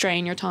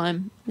constrain your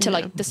time to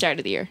like the start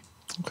of the year.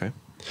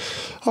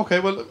 Okay,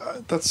 well,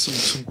 that's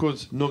some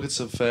good nuggets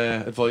of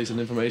advice and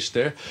information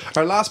there.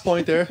 Our last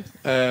point there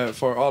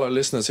for all our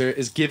listeners here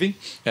is giving,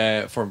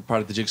 for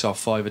part of the Jigsaw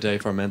 5 a day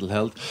for mental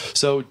health.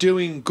 So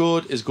doing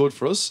good is good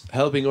for us.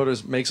 Helping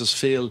others makes us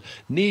feel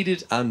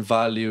needed and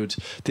valued.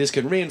 This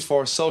can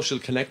reinforce social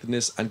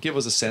connectedness and give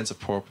us a sense of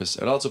purpose.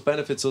 It also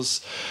benefits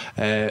us,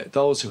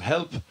 those who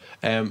help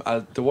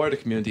the wider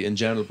community in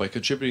general, by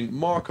contributing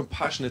more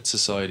compassionate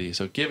society.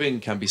 So giving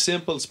can be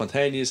simple,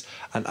 spontaneous,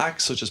 and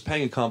acts such as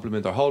paying a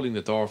compliment or holding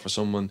the door for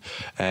someone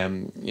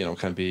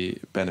can be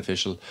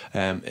beneficial.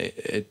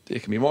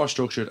 It can be more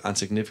structured, and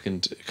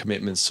significant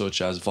commitments such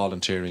as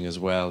volunteering as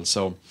well.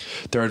 So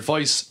their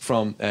advice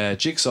from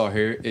Jigsaw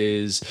here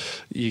is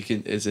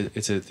is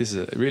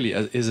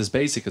as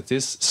basic as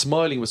this: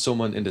 smiling with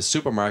someone in the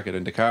supermarket,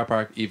 in the car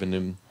park, even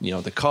in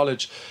the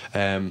college.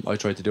 I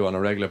try to do on a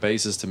regular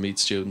basis to meet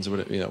students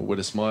with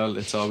a smile.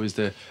 It's always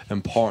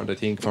important, I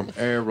think, from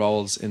our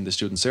roles in the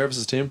student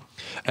services team,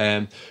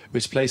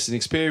 which places an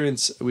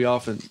experience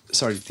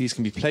these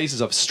can be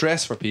places of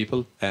stress for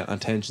people and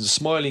tension.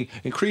 Smiling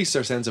increase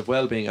their sense of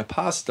well-being and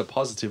pass the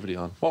positivity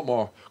on. What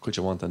more could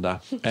you want than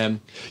that?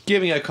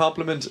 Giving a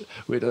compliment,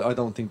 I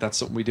don't think that's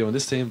something we do on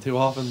this team too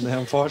often,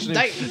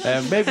 unfortunately.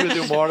 Maybe we'll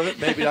do more of it.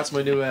 Maybe that's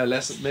my new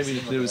lesson, maybe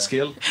a new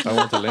skill I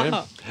want to learn.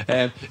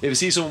 If you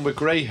see someone with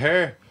grey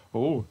hair,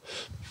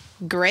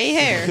 Grey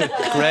hair.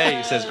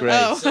 Grey, it says grey.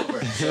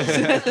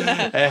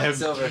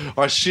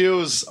 Or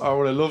shoes, or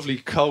with a lovely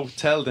coat,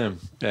 tell them.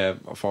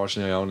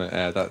 Unfortunately, I own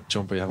that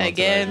jumper you have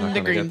again,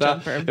 the green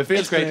jumper. It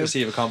feels great to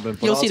receive a compliment,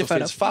 but You'll also see the photo.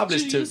 feels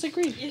fabulous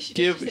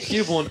to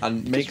give one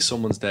and make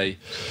someone's day.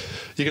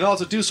 You can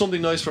also do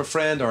something nice for a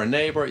friend or a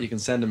neighbour. You can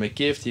send them a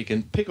gift. You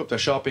can pick up their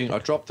shopping or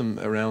drop them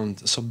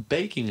around some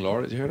baking,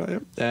 Laura. Did you hear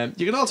that?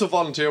 You can also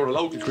volunteer with a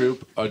local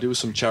group or do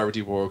some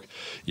charity work.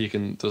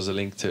 There's a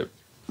link to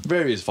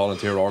various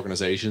volunteer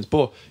organisations,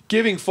 but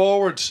giving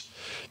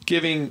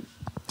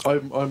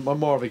I'm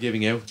more of a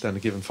giving out than a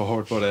giving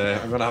forward, but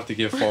I'm gonna have to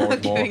give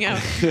forward more. Giving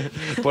out.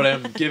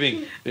 But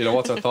giving,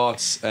 what's our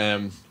thoughts?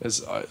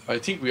 Is I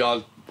think we're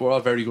all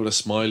very good at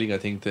smiling. I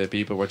think the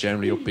people were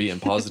generally upbeat and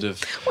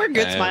positive. We're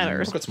good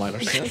smilers. Good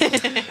smilers.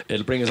 Yeah.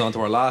 It'll bring us on to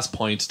our last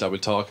point that we'll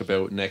talk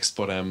about next,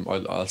 but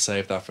I'll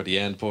save that for the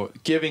end.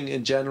 But giving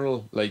in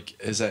general,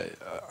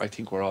 I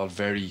think we're all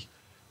very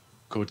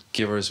good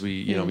givers.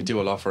 We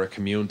do a lot for our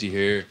community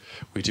here.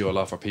 We do a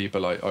lot for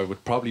people. I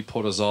would probably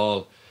put us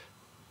all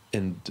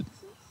in the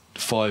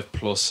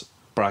 5+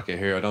 bracket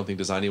here. I don't think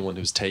there's anyone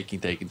who's taking.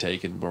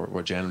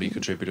 We're generally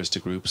contributors to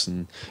groups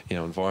and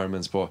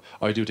environments, but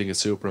I do think it's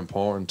super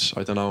important.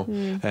 I don't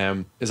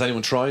know. Is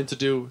anyone trying to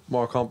do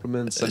more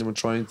compliments? Anyone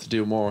trying to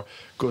do more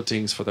good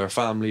things for their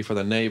family, for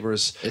their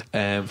neighbours,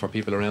 for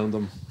people around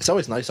them? It's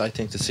always nice, I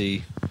think, to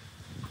see,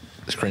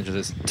 as cringe as it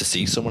is, to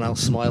see someone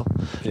else smile.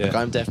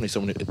 I'm definitely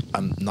someone who,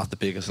 I'm not the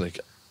biggest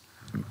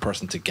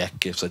person to get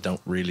gifts. I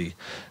don't really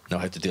know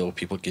how to deal with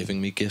people giving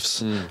me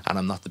gifts, and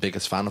I'm not the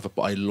biggest fan of it,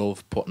 but I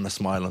love putting a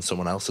smile on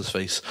someone else's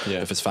face,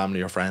 if it's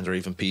family or friends or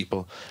even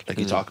people.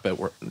 You talk about,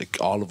 we're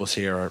all of us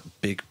here are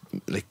big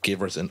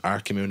givers in our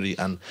community,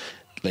 and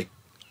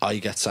I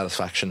get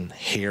satisfaction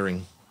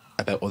hearing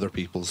about other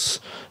people's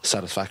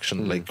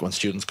satisfaction. Like when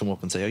students come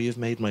up and say, "Oh, you've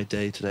made my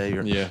day today,"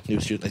 or new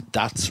student, like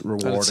that's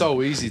rewarding. And it's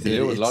so easy to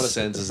do in a lot of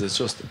senses. It's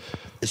just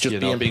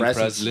being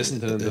present,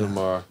 listening to them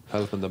or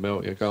helping them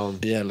out. You're going,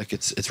 like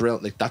it's real.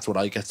 Like that's what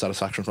I get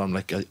satisfaction from.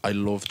 Like I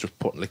love just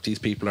putting, like, these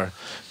people are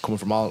coming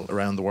from all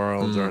around the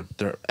world, or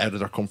they're out of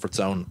their comfort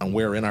zone, and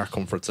we're in our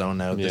comfort zone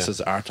now. This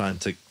is our time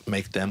to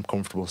make them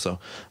comfortable. So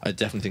I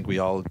definitely think we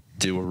all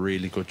do a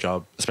really good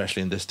job,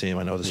 especially in this team.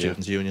 I know the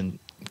Students' Union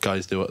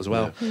guys do it as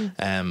well.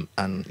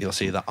 And you'll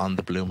see that on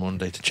the Blue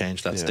Monday, to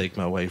change that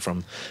stigma away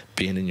from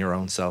being in your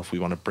own self. We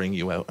want to bring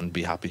you out and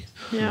be happy.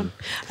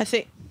 I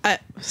think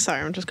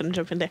sorry, I'm just going to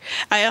jump in there.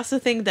 I also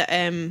think that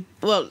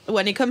well,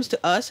 when it comes to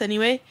us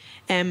anyway,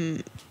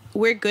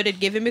 we're good at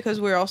giving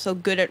because we're also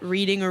good at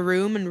reading a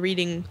room and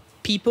reading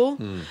people.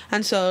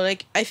 And so,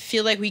 like, I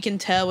feel like we can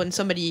tell when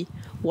somebody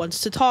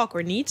wants to talk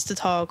or needs to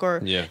talk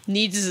or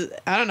needs,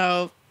 I don't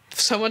know,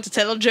 someone to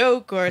tell a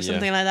joke or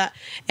something like that.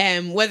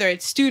 Whether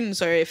it's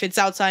students or if it's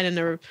outside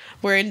and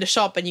we're in the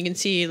shop and you can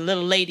see a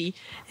little lady,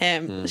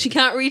 she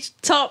can't reach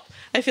the top.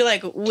 I feel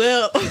like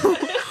why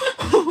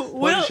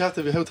does she have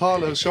to be? How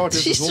tall? How short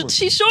is this woman?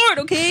 She's short,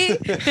 okay.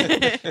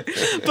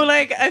 But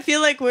like, I feel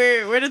like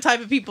we're the type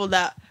of people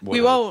that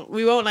we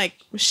won't like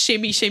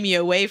shimmy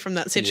away from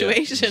that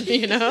situation,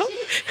 you know.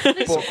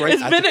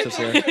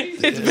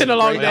 It's been a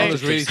long day. I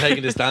was really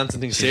taking this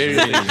dancing thing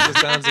seriously.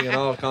 This dancing in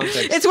all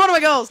contexts. It's one of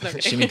my goals. No.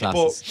 Shimmy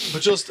classes.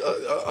 But just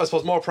I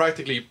suppose more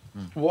practically,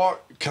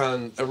 what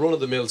can a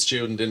run-of-the-mill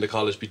student in the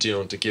college be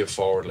doing to give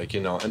forward, like, you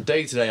know, and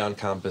day to day on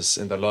campus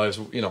in their lives?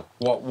 You know,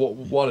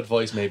 what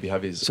advice maybe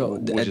have you? So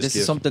this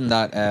is something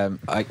that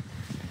I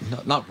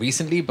not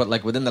recently, but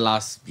like within the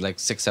last like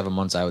 6-7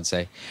 months, I would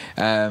say,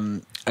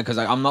 because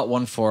I'm not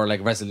one for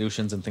like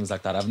resolutions and things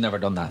like that. I've never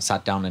done that,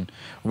 sat down and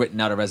written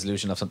out a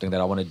resolution of something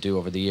that I want to do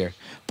over the year.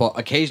 But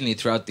occasionally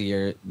throughout the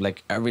year,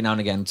 like every now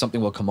and again,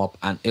 something will come up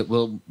and it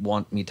will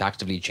want me to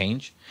actively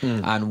change.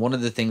 And one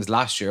of the things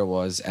last year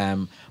was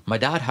my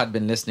dad had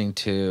been listening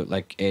to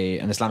like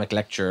an Islamic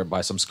lecture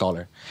by some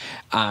scholar,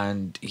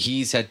 and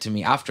he said to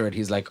me after it,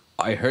 he's like,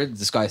 I heard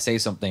this guy say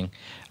something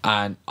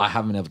and I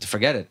haven't been able to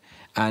forget it.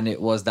 And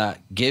it was that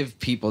give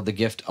people the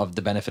gift of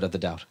the benefit of the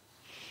doubt.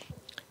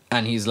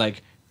 And he's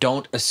like,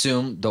 don't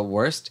assume the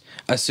worst.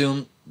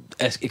 Assume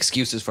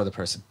excuses for the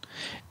person.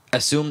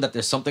 Assume that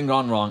there's something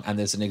gone wrong and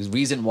there's a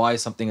reason why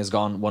something has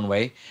gone one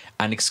way,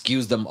 and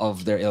excuse them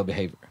of their ill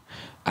behavior.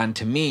 And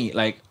to me,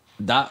 like,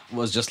 that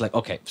was just like,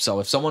 okay, so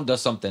if someone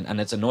does something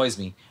and it annoys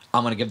me,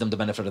 I'm going to give them the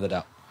benefit of the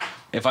doubt.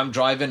 If I'm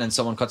driving and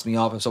someone cuts me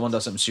off, if someone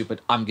does something stupid,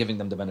 I'm giving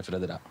them the benefit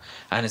of the doubt.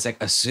 And it's like,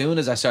 as soon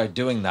as I started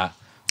doing that,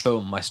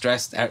 boom, my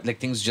stress, like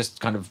things just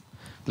kind of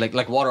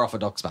like water off a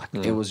duck's back.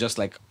 It was just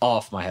like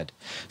off my head.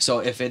 So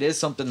if it is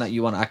something that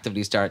you want to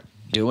actively start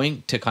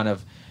doing to kind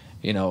of,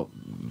 you know,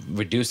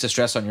 reduce the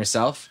stress on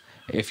yourself,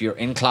 if you're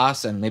in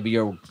class and maybe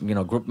your, you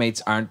know, group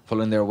mates aren't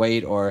pulling their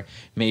weight, or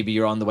maybe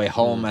you're on the way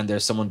home and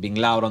there's someone being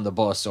loud on the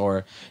bus,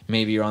 or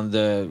maybe you're on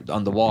the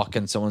walk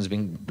and someone's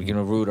being, you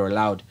know, rude or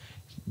loud,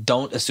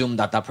 don't assume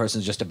that that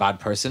person's just a bad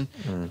person.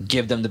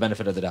 Give them the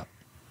benefit of the doubt.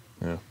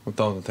 Yeah, well,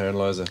 don't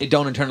internalize it.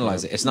 Don't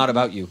internalize it. It's not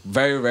about you.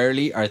 Very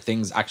rarely are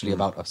things actually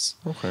about us.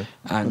 Okay.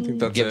 And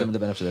give them the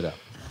benefit of the doubt.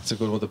 It's a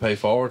good one to pay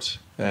forward,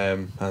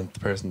 and the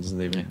person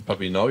doesn't even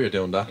probably know you're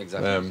doing that.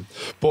 Exactly.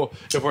 But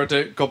if we're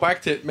to go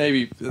back to,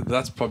 maybe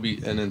that's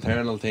probably an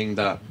internal thing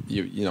that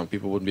you know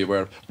people wouldn't be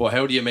aware of. But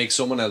how do you make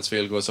someone else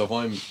feel good? So if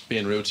I'm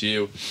being rude to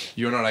you,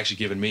 you're not actually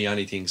giving me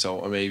anything. So,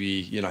 or maybe,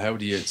 you know, how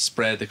do you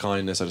spread the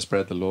kindness or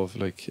spread the love?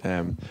 Like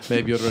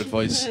maybe other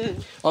advice.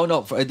 Oh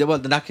no! Well,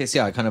 in that case,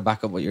 yeah, I kind of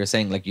back up what you're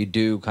saying. Like, you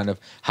do kind of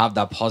have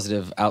that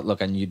positive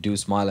outlook, and you do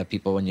smile at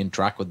people when you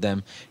interact with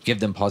them. Give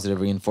them positive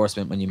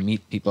reinforcement when you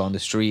meet people on the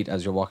street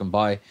as you're walking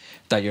by,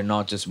 that you're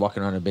not just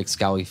walking around a big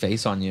scowly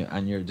face on you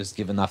and you're just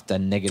giving off the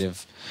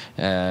negative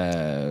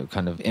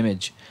kind of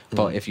image.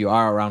 But if you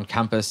are around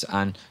campus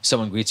and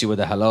someone greets you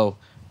with a hello,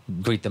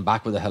 greet them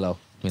back with a hello,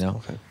 you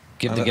know. Okay.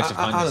 Give the gift of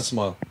kindness. And a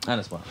smile.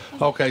 And a smile.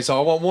 Okay, so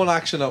I want one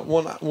action,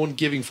 one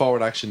giving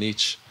forward action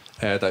each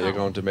that you're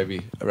going to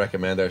maybe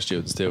recommend our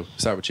students do.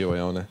 Start with you,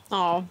 Iona.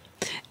 Oh,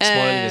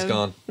 Smiling is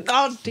gone.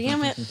 Oh,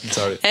 damn it.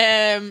 Sorry.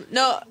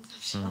 No,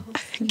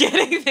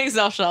 getting things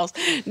off shelves.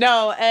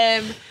 No,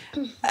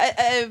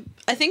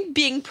 I think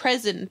being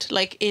present,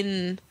 like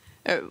in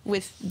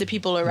with the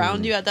people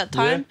around you at that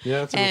time.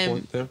 Yeah, that's a good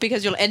point. Yeah.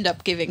 Because you'll end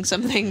up giving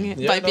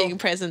something by being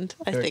present.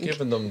 I think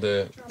giving them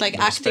the like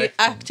the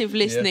active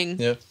listening.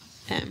 Yeah.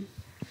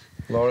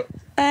 Laura.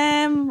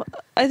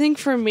 I think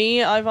for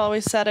me, I've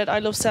always said it, I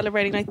love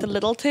celebrating like the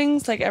little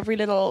things, like every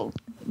little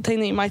thing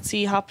that you might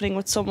see happening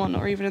with someone,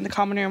 or even in the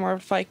common room, or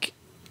if like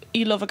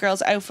you love a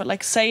girl's outfit,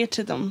 like say it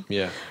to them.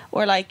 Yeah.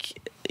 Or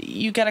like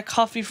you get a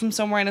coffee from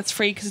somewhere and it's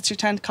free because it's your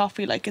 10th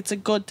coffee, like it's a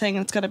good thing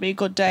and it's going to be a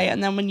good day.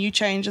 And then when you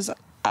change, as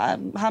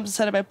Hamza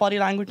said about body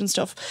language and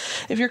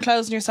stuff, if you're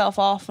closing yourself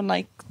off and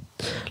like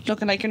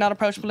looking like you're not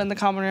approachable in the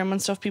common room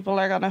and stuff, people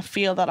are gonna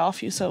feel that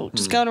off you. So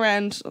just going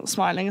around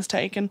smiling is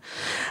taken,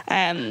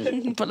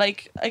 but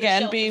like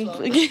again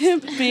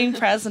being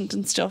present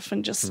and stuff,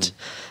 and just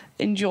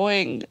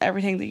enjoying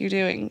everything that you're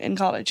doing in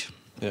college.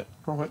 Yeah.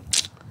 Okay.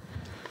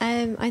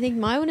 I think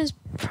my one is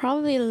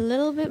probably a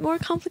little bit more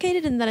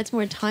complicated in that it's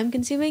more time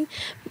consuming,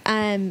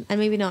 and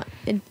maybe not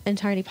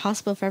entirely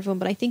possible for everyone.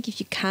 But I think if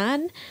you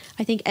can,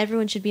 I think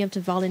everyone should be able to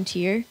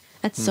volunteer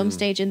at some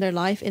stage in their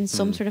life in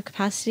some sort of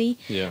capacity.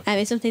 Yeah.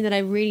 It's something that I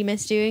really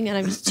miss doing, and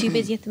I'm just too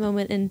busy at the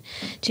moment and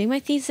doing my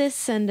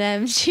thesis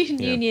and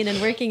student union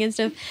and working and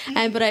stuff.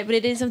 But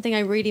it is something I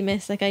really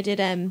miss. Like I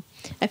did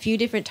a few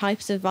different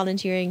types of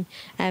volunteering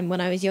when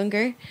I was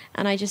younger,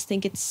 and I just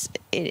think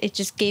it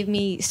just gave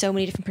me so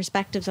many different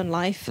perspectives on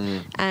life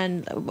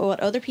and what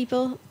other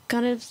people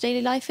kind of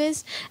daily life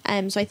is.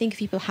 So I think if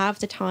people have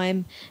the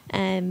time,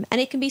 and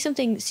it can be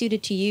something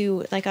suited to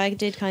you. Like I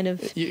did kind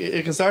of.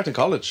 It can start in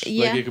college.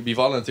 Yeah. Like you could be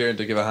volunteering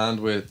to give a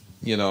hand with,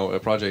 you know, a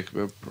project,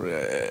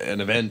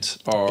 an event,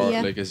 or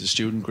like as a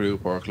student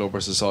group or a club or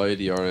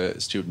society or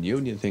a student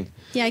union thing.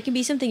 Yeah, it can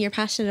be something you're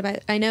passionate about.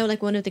 I know,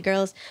 like one of the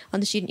girls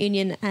on the student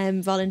union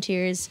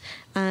volunteers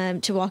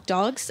to walk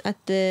dogs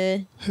at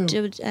the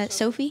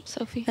Sophie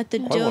at the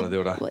I want to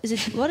do that. What is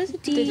it? What is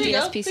it? The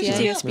DSPCA.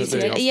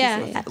 DSPCA.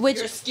 Yeah,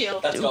 which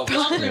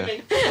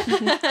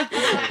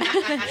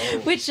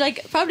which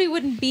like probably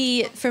wouldn't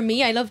be for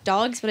me. I love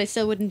dogs, but I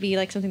still wouldn't be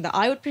like something that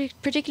I would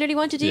particularly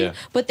want to do. Yeah.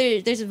 But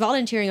there's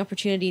volunteering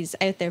opportunities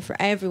out there for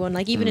everyone.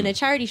 Like even in a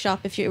charity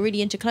shop, if you're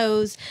really into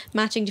clothes,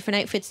 matching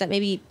different outfits that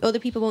maybe other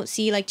people won't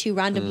see, like two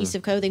random pieces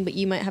of clothing, but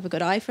you might have a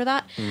good eye for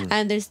that.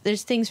 And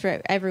there's things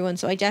for everyone.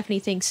 So I definitely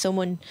think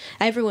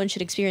everyone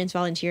should experience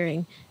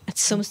volunteering at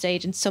some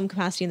stage in some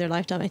capacity in their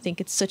lifetime. I think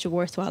it's such a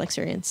worthwhile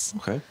experience.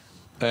 Okay.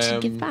 To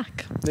give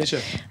back. Nisha.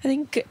 I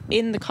think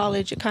in the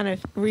college, a kind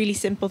of really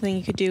simple thing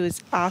you could do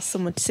is ask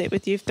someone to sit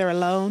with you if they're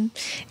alone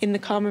in the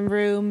common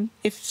room.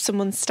 If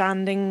someone's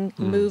standing,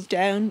 move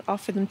down,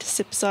 offer them to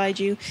sit beside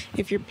you.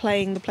 If you're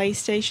playing the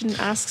PlayStation,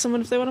 ask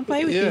someone if they want to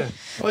play with you. Yeah,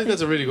 I think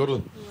that's a really good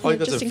one. I think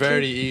that's just a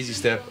very easy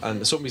step,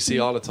 and something we see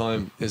all the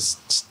time is,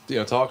 you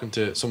know, talking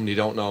to someone you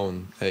don't know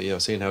and you know,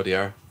 seeing how they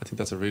are. I think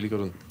that's a really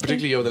good one.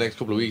 Particularly over the next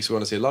couple of weeks, we're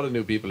going to see a lot of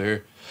new people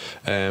here.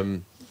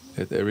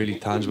 A really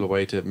tangible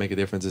way to make a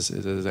difference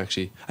is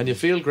actually, and you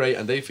feel great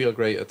and they feel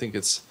great. I think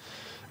it's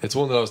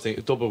one that I was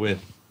thinking, double win.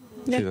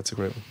 I think that's a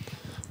great one.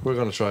 We're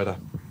going to try that.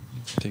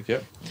 I think, yeah.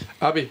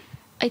 Abby.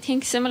 I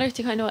think similar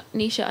to kind of what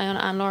Nisha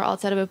and Laura all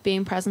said about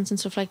being present and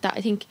stuff like that.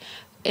 I think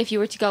if you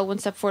were to go one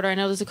step further, I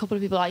know there's a couple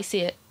of people I see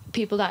it,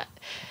 people that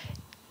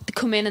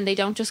come in and they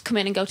don't just come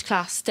in and go to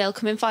class. They'll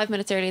come in 5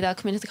 minutes early, they'll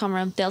come into the common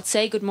room, they'll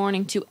say good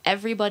morning to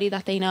everybody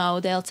that they know,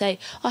 they'll say,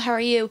 oh, how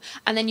are you?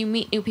 And then you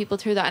meet new people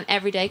through that, and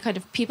every day kind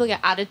of people get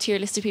added to your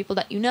list of people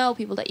that you know,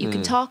 people that you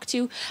can talk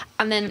to,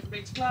 and then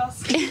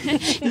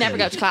never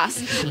go to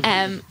class.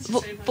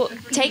 But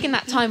taking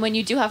that time when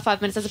you do have 5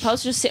 minutes, as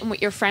opposed to just sitting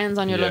with your friends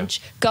on your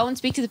lunch, go and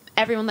speak to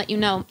everyone that you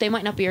know. They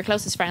might not be your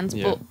closest friends,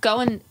 but go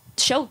and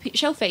show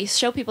face,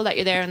 show people that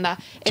you're there, and that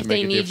if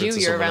they need you,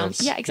 you're around.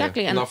 Else. Yeah,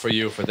 exactly. And not for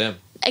you, for them.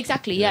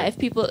 Exactly, yeah. If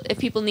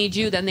people need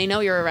you, then they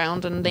know you're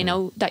around, and they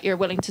know that you're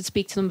willing to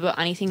speak to them about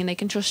anything, and they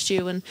can trust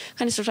you, and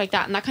kind of stuff like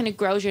that. And that kind of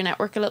grows your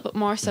network a little bit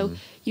more, so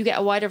you get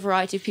a wider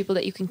variety of people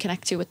that you can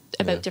connect to with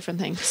about different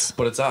things.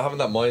 But it's having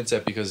that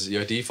mindset, because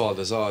your default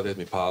is, oh, there's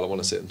my pal, I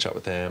want to sit and chat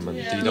with them, and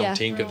you don't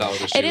think of that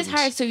with students. It is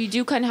hard, so you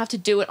do kind of have to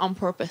do it on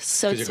purpose.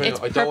 So it's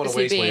I don't want to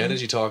waste my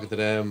energy talking to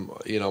them.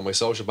 You know, my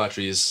social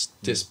battery is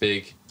this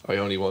big. I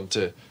only want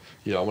to,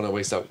 you know, I want to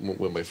waste that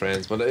with my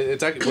friends. But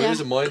it's actually, it is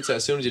a mindset.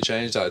 As soon as you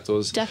change that, it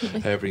does.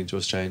 Definitely. Everything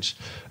does change.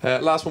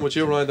 Last one with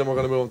you, Ryan, then we're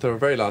going to move on to our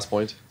very last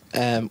point.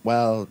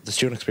 Well, the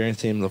student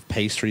experience team love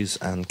pastries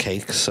and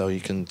cakes, so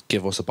you can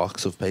give us a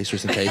box of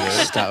pastries and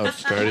cakes. That would,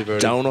 very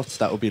donuts,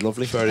 that would be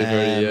lovely.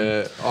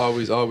 Very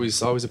always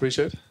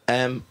appreciate.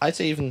 I'd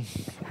say even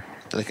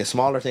like a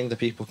smaller thing that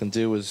people can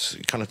do is,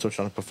 you kind of touched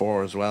on it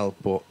before as well,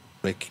 but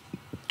like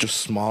just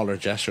smaller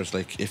gestures.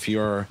 Like if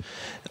you're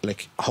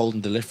like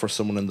holding the lift for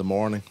someone in the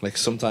morning, like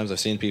sometimes I've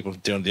seen people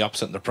doing the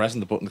opposite and they're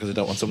pressing the button because they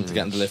don't want someone to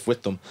get in the lift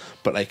with them,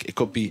 but like it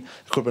could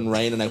have been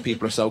raining out,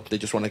 people are soaked, they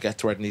just want to get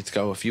to where they need to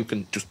go. If you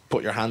can just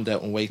put your hand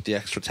out and wait the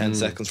extra 10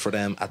 seconds for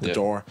them at the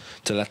door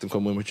to let them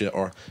come in with you,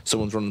 or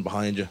someone's running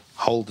behind you,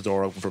 hold the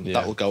door open for them.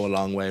 That will go a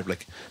long way.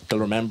 Like they'll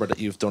remember that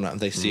you've done it, and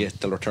they see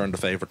it, they'll return the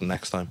favour the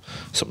next time.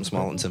 Something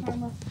small and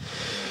simple.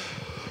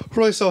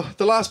 Right, so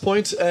the last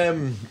point,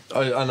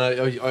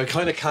 I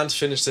kind of can't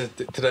finish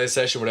today's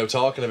session without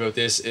talking about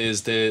this,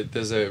 is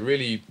there's a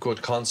really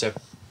good concept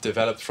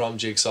developed from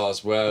Jigsaw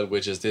as well,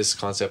 which is this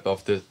concept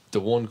of the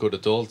one good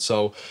adult.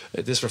 So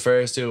this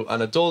refers to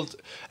an adult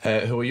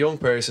who a young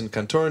person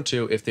can turn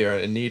to if they are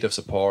in need of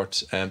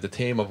support. The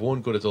theme of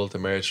one good adult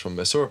emerged from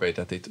a survey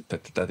that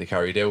they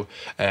carried out,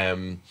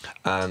 and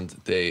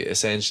they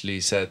essentially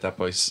said that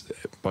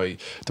by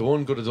the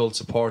one good adult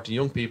supporting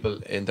young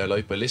people in their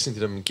life by listening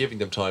to them and giving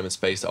them time and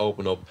space to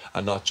open up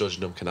and not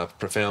judging them can have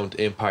profound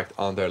impact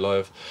on their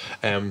life.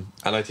 And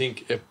I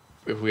think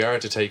if we are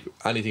to take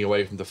anything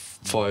away from the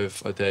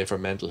 5 a day for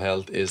mental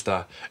health, is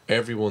that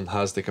everyone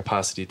has the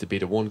capacity to be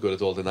the one good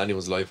adult in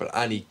anyone's life at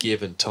any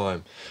given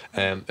time.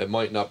 It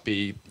might not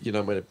be, you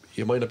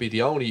might not be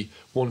the only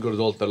one good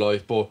adult in their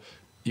life, but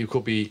you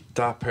could be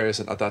that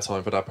person at that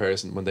time for that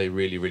person when they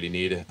really, really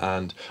need it.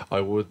 And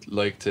I would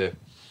like to,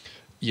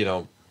 you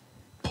know,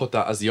 put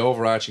that as the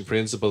overarching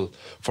principle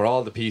for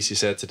all the piece you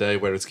said today,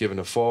 whether it's giving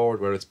a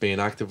forward, whether it's being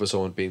active with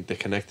someone, being the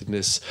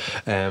connectedness.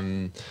 I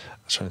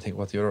was trying to think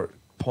what the other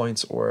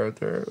points were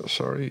there.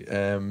 Sorry.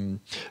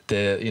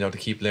 The, you know, to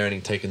keep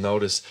learning, taking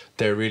notice,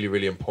 they're really,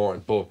 really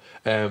important. But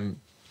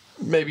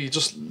maybe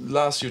just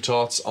last few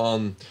thoughts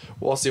on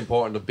what's the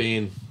importance of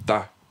being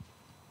that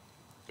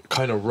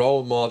kind of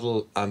role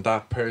model and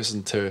that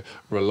person to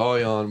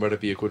rely on, whether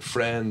it be a good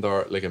friend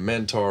or like a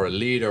mentor, a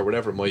leader,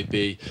 whatever it might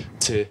be,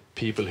 to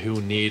people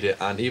who need it.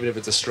 And even if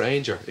it's a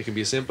stranger, it can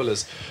be as simple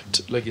as,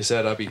 like you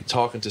said, I'd be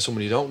talking to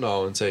someone you don't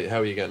know and say, how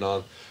are you getting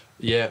on?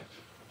 Yeah,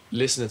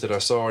 listening to their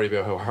story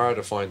about how hard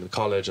they find in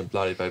college and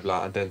blah blah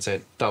blah, and then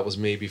saying, that was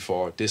me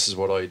before, this is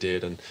what I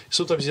did. And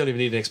sometimes you don't even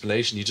need an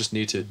explanation, you just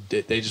need to,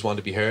 they just want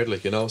to be heard,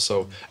 like, you know.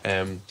 So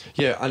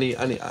yeah,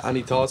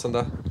 any thoughts on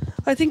that?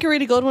 I think a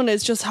really good one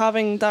is just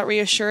having that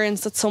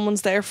reassurance that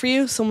someone's there for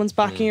you, someone's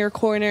backing your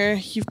corner,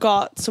 you've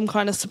got some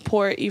kind of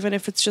support, even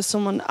if it's just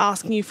someone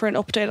asking you for an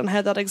update on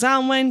how that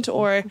exam went,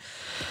 or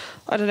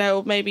I don't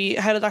know, maybe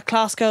how did that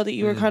class go that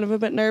you were kind of a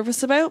bit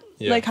nervous about.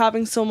 Like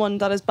having someone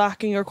that is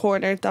backing your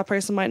corner. That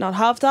person might not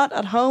have that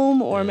at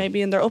home or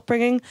maybe in their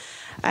upbringing,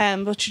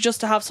 but you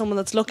just to have someone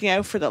that's looking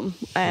out for them,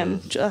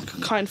 a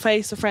kind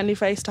face, a friendly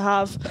face to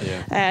have,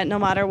 no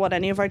matter what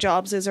any of our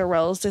jobs is or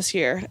roles this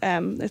year.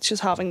 It's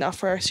just having that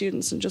for our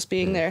students and just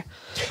being there.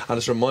 And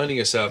it's reminding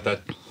yourself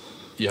that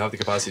you have the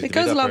capacity it to be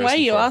that goes a long way.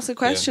 person You for- ask a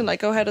question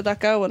like, oh, how did that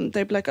go? And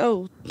they'd be like,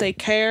 oh, they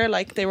care,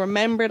 like they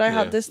remembered I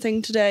had this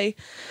thing today.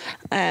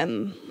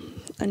 And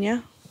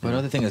yeah. But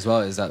another thing as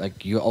well is that,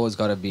 like, you always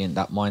got to be in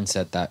that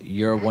mindset that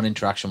your one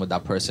interaction with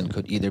that person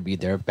could either be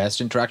their best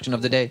interaction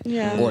of the day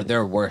or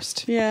their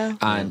worst. Yeah.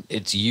 And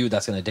it's you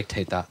that's going to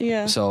dictate that.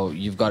 Yeah. So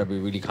you've got to be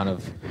really kind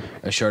of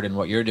assured in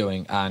what you're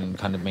doing and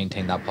kind of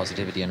maintain that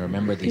positivity and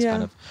remember these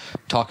kind of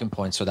talking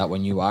points, so that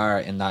when you are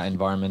in that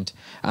environment,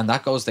 and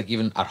that goes like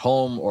even at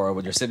home or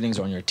with your siblings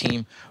or on your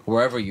team,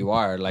 wherever you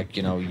are, like,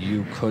 you know,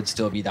 you could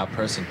still be that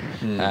person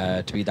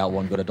to be that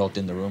one good adult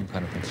in the room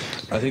kind of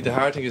thing. I think the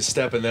hard thing is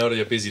stepping out of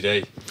your busy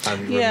day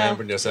and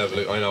remembering yourself.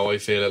 Like, I know I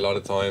feel a lot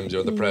of times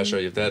you're under pressure,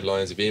 you have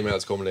deadlines, you have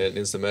emails coming in,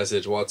 instant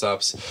message,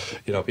 WhatsApps,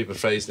 you know, people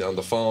facing it on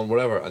the phone,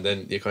 whatever, and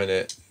then you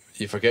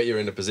forget you're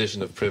in a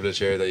position of privilege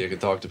here, that you can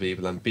talk to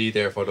people and be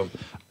there for them.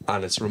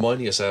 And it's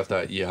reminding yourself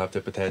that you have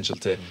the potential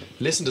to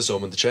listen to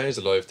someone, to change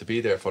their life, to be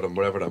there for them,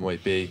 wherever that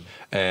might be.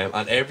 And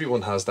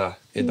everyone has that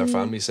in their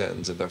family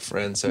settings, in their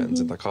friend settings,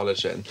 in their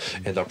college setting,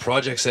 in their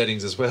project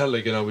settings as well,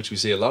 like, you know, which we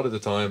see a lot of the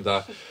time,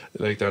 that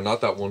like they're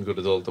not that one good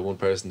adult, the one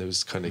person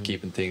who's kind of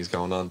keeping things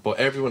going on. But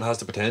everyone has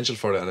the potential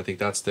for it, and I think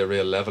that's the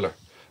real leveler,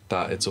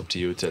 that it's up to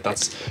you to,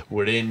 that's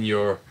within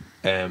your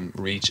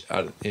reach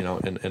at, you know,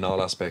 in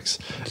all aspects.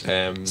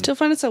 Still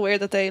find it so weird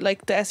that they,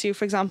 like the SU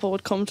for example,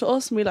 would come to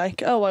us and be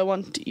like, oh, I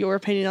want your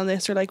opinion on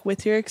this, or like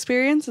with your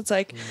experience. It's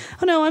like,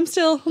 oh no, I'm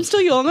still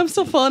young, I'm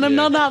still fun, I'm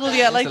not an adult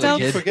yet, like Still a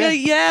don't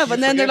kid. but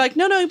then they're like,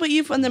 no, but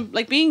you've, and then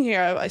like being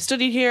here, I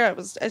studied here, I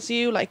was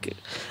SU, like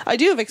I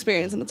do have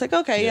experience. And it's like,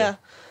 okay,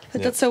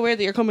 like, that's so weird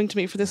that you're coming to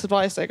me for this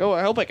advice, like, oh,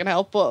 I hope I can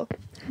help, but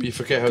you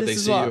forget how This they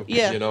is see what- you.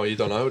 yeah. You know, you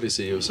don't know how they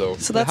see you. So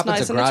so that's happens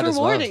nice, at and it's grad as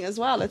well. rewarding as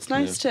well. It's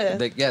nice to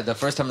Like, the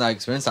first time that I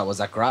experienced that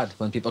was at grad,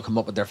 when people come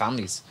up with their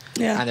families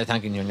and they're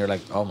thanking you, and you're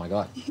like, oh my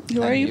god,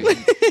 Who are And you?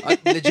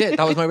 legit,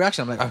 that was my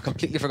reaction. I'm like, I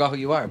completely forgot who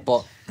you are,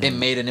 but it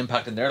made an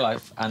impact in their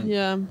life,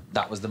 and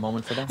that was the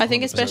moment for them. I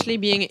think 100%. especially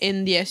being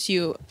in the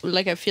SU,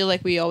 like I feel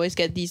like we always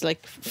get these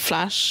like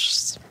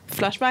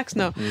flashbacks.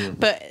 No,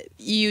 but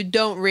you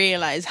don't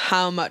realize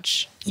how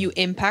much you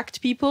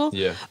impact people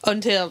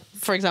until,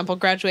 for example,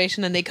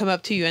 graduation, and they come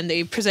up to you and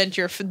they present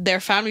their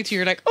family to you.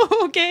 You're like,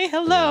 oh, okay,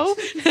 hello.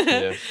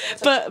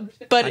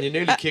 but and you're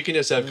nearly kicking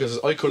yourself, because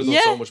I could have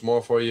done so much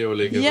more for you,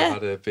 like, if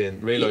I had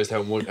been realised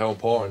how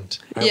important,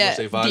 how much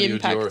they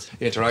valued your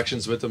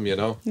interactions with them, you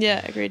know.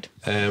 Yeah, agreed.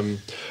 Well,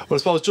 I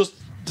suppose just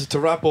to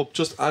wrap up,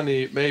 just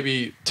any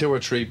maybe 2 or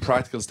 3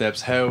 practical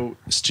steps how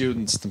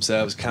students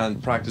themselves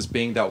can practice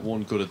being that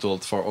one good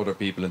adult for other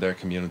people in their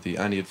community.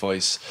 Any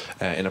advice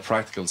in a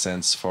practical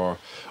sense for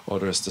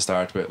others to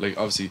start with? Like,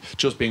 obviously,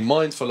 just being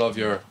mindful of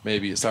your,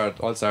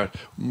 I'll start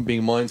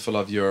being mindful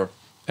of your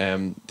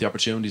the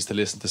opportunities to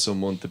listen to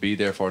someone, to be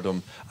there for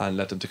them, and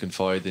let them to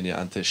confide in you,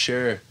 and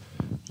to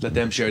let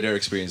them share their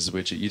experiences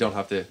with you. You don't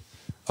have to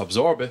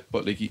absorb it,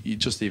 but like you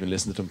just even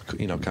listen to them,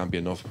 you know, can't be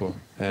enough. But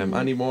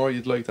any more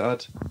you'd like to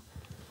add?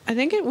 I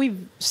think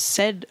we've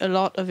said a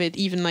lot of it,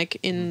 even like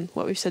in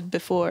what we've said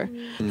before,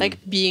 like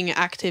being an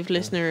active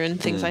listener and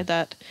things like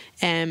that.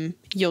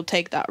 You'll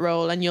take that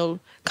role and you'll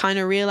kind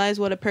of realize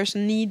what a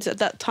person needs at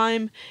that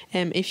time,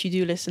 if you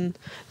do listen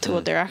to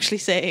what they're actually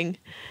saying.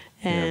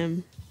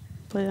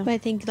 But But I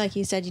think, like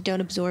you said, you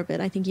don't absorb it.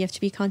 I think you have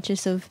to be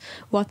conscious of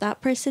what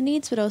that person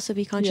needs, but also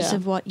be conscious Yeah.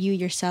 of what you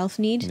yourself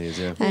need. Needs,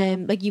 yeah.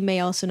 Like you may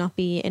also not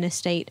be in a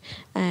state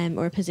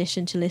or a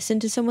position to listen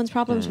to someone's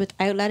problems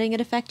without letting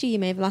it affect you. You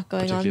may have a lot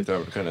going Particularly on. if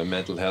they're kind of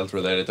mental health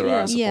related, there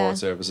Yeah. are support Yeah.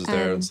 services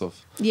there and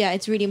stuff. Yeah,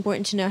 it's really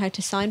important to know how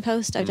to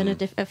signpost. I've done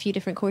a few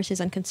different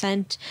courses on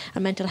consent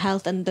and mental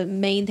health, and the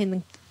main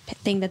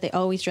thing that they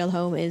always drill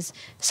home is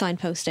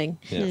signposting.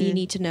 Yeah. You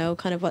need to know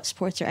kind of what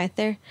supports are out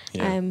there.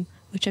 Yeah.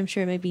 Which I'm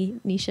sure maybe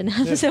Nisha and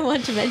Hamza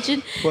want to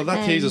mention. Well,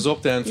 that tees us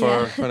up then for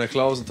yeah. kind of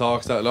closing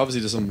talks. That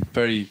obviously there's some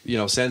very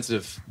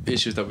sensitive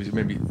issues that we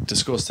maybe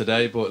discussed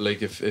today. But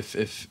like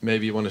if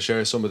maybe you want to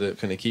share some of the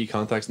kind of key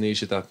contacts,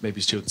 Nisha, that maybe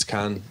students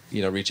can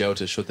reach out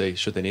to should they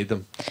need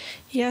them.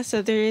 Yeah,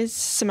 so there is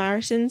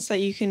Samaritans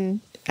that you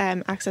can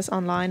access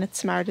online at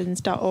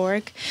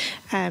samaritans.org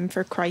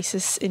for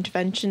crisis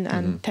intervention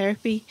and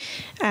therapy.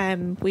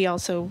 We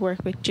also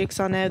work with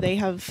Jigsaw now. They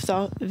have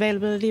the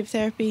availability of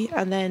therapy,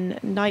 and then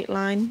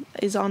Nightline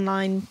is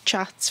online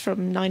chats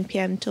from 9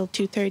 p.m. till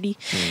 2:30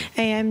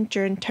 a.m.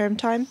 during term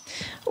time.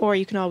 Or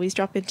you can always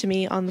drop into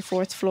me on the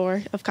 4th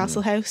floor of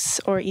Castle House,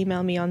 or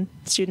email me on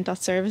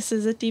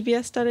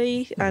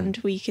student.services@dbs.ie, and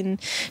we can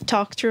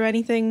talk through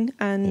anything,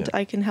 and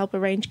I can help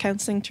arrange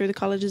counselling through the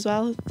college as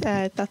well.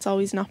 That's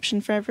always an option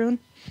for everyone.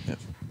 Yeah,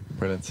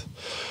 brilliant.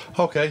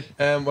 Okay,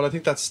 well, I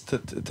think that's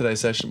today's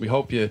session. We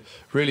hope you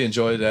really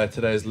enjoyed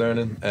today's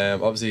learning.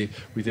 Obviously,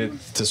 we did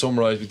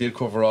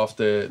cover off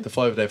the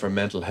 5-day for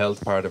mental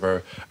health part of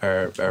our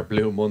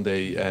Blue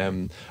Monday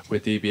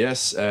with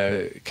DBS,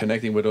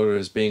 connecting with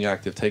others, being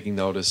active, taking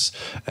notice,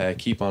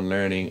 keep on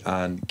learning,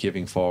 and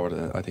giving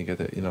forward. I think are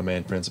the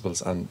main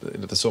principles. And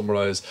to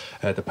summarise,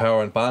 the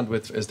power and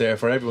bandwidth is there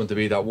for everyone to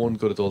be that one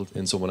good adult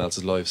in someone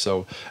else's life.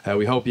 So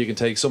we hope you can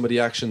take some of the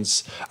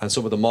actions and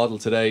some of the model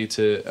today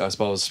to, I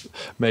suppose,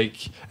 make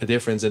a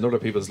difference in other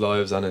people's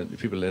lives and in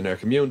people in our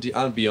community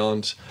and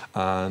beyond,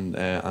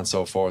 and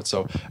so forth.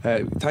 So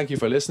thank you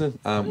for listening,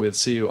 and we'll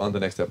see you on the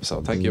next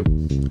episode. Thank you.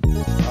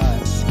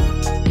 Bye.